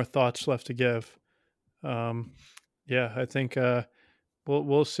have no more thoughts left to give. Yeah, I think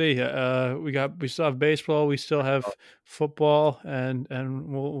we'll see. We still have baseball, we still have football, and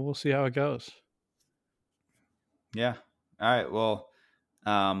we'll see how it goes. Yeah. All right. Well,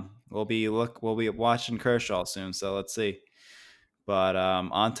 we'll be watching Kershaw soon, so let's see. But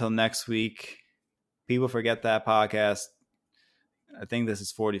until next week, people forget that podcast. I think this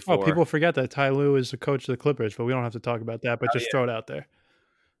is 44. Oh, people forget that Ty Lue is the coach of the Clippers, but we don't have to talk about that. But just throw it out there.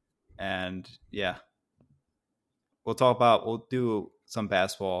 And yeah, we'll do some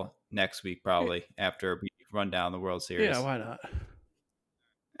basketball next week, probably after we run down the World Series. Yeah, why not?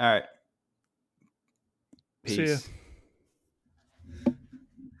 All right. Peace. See ya.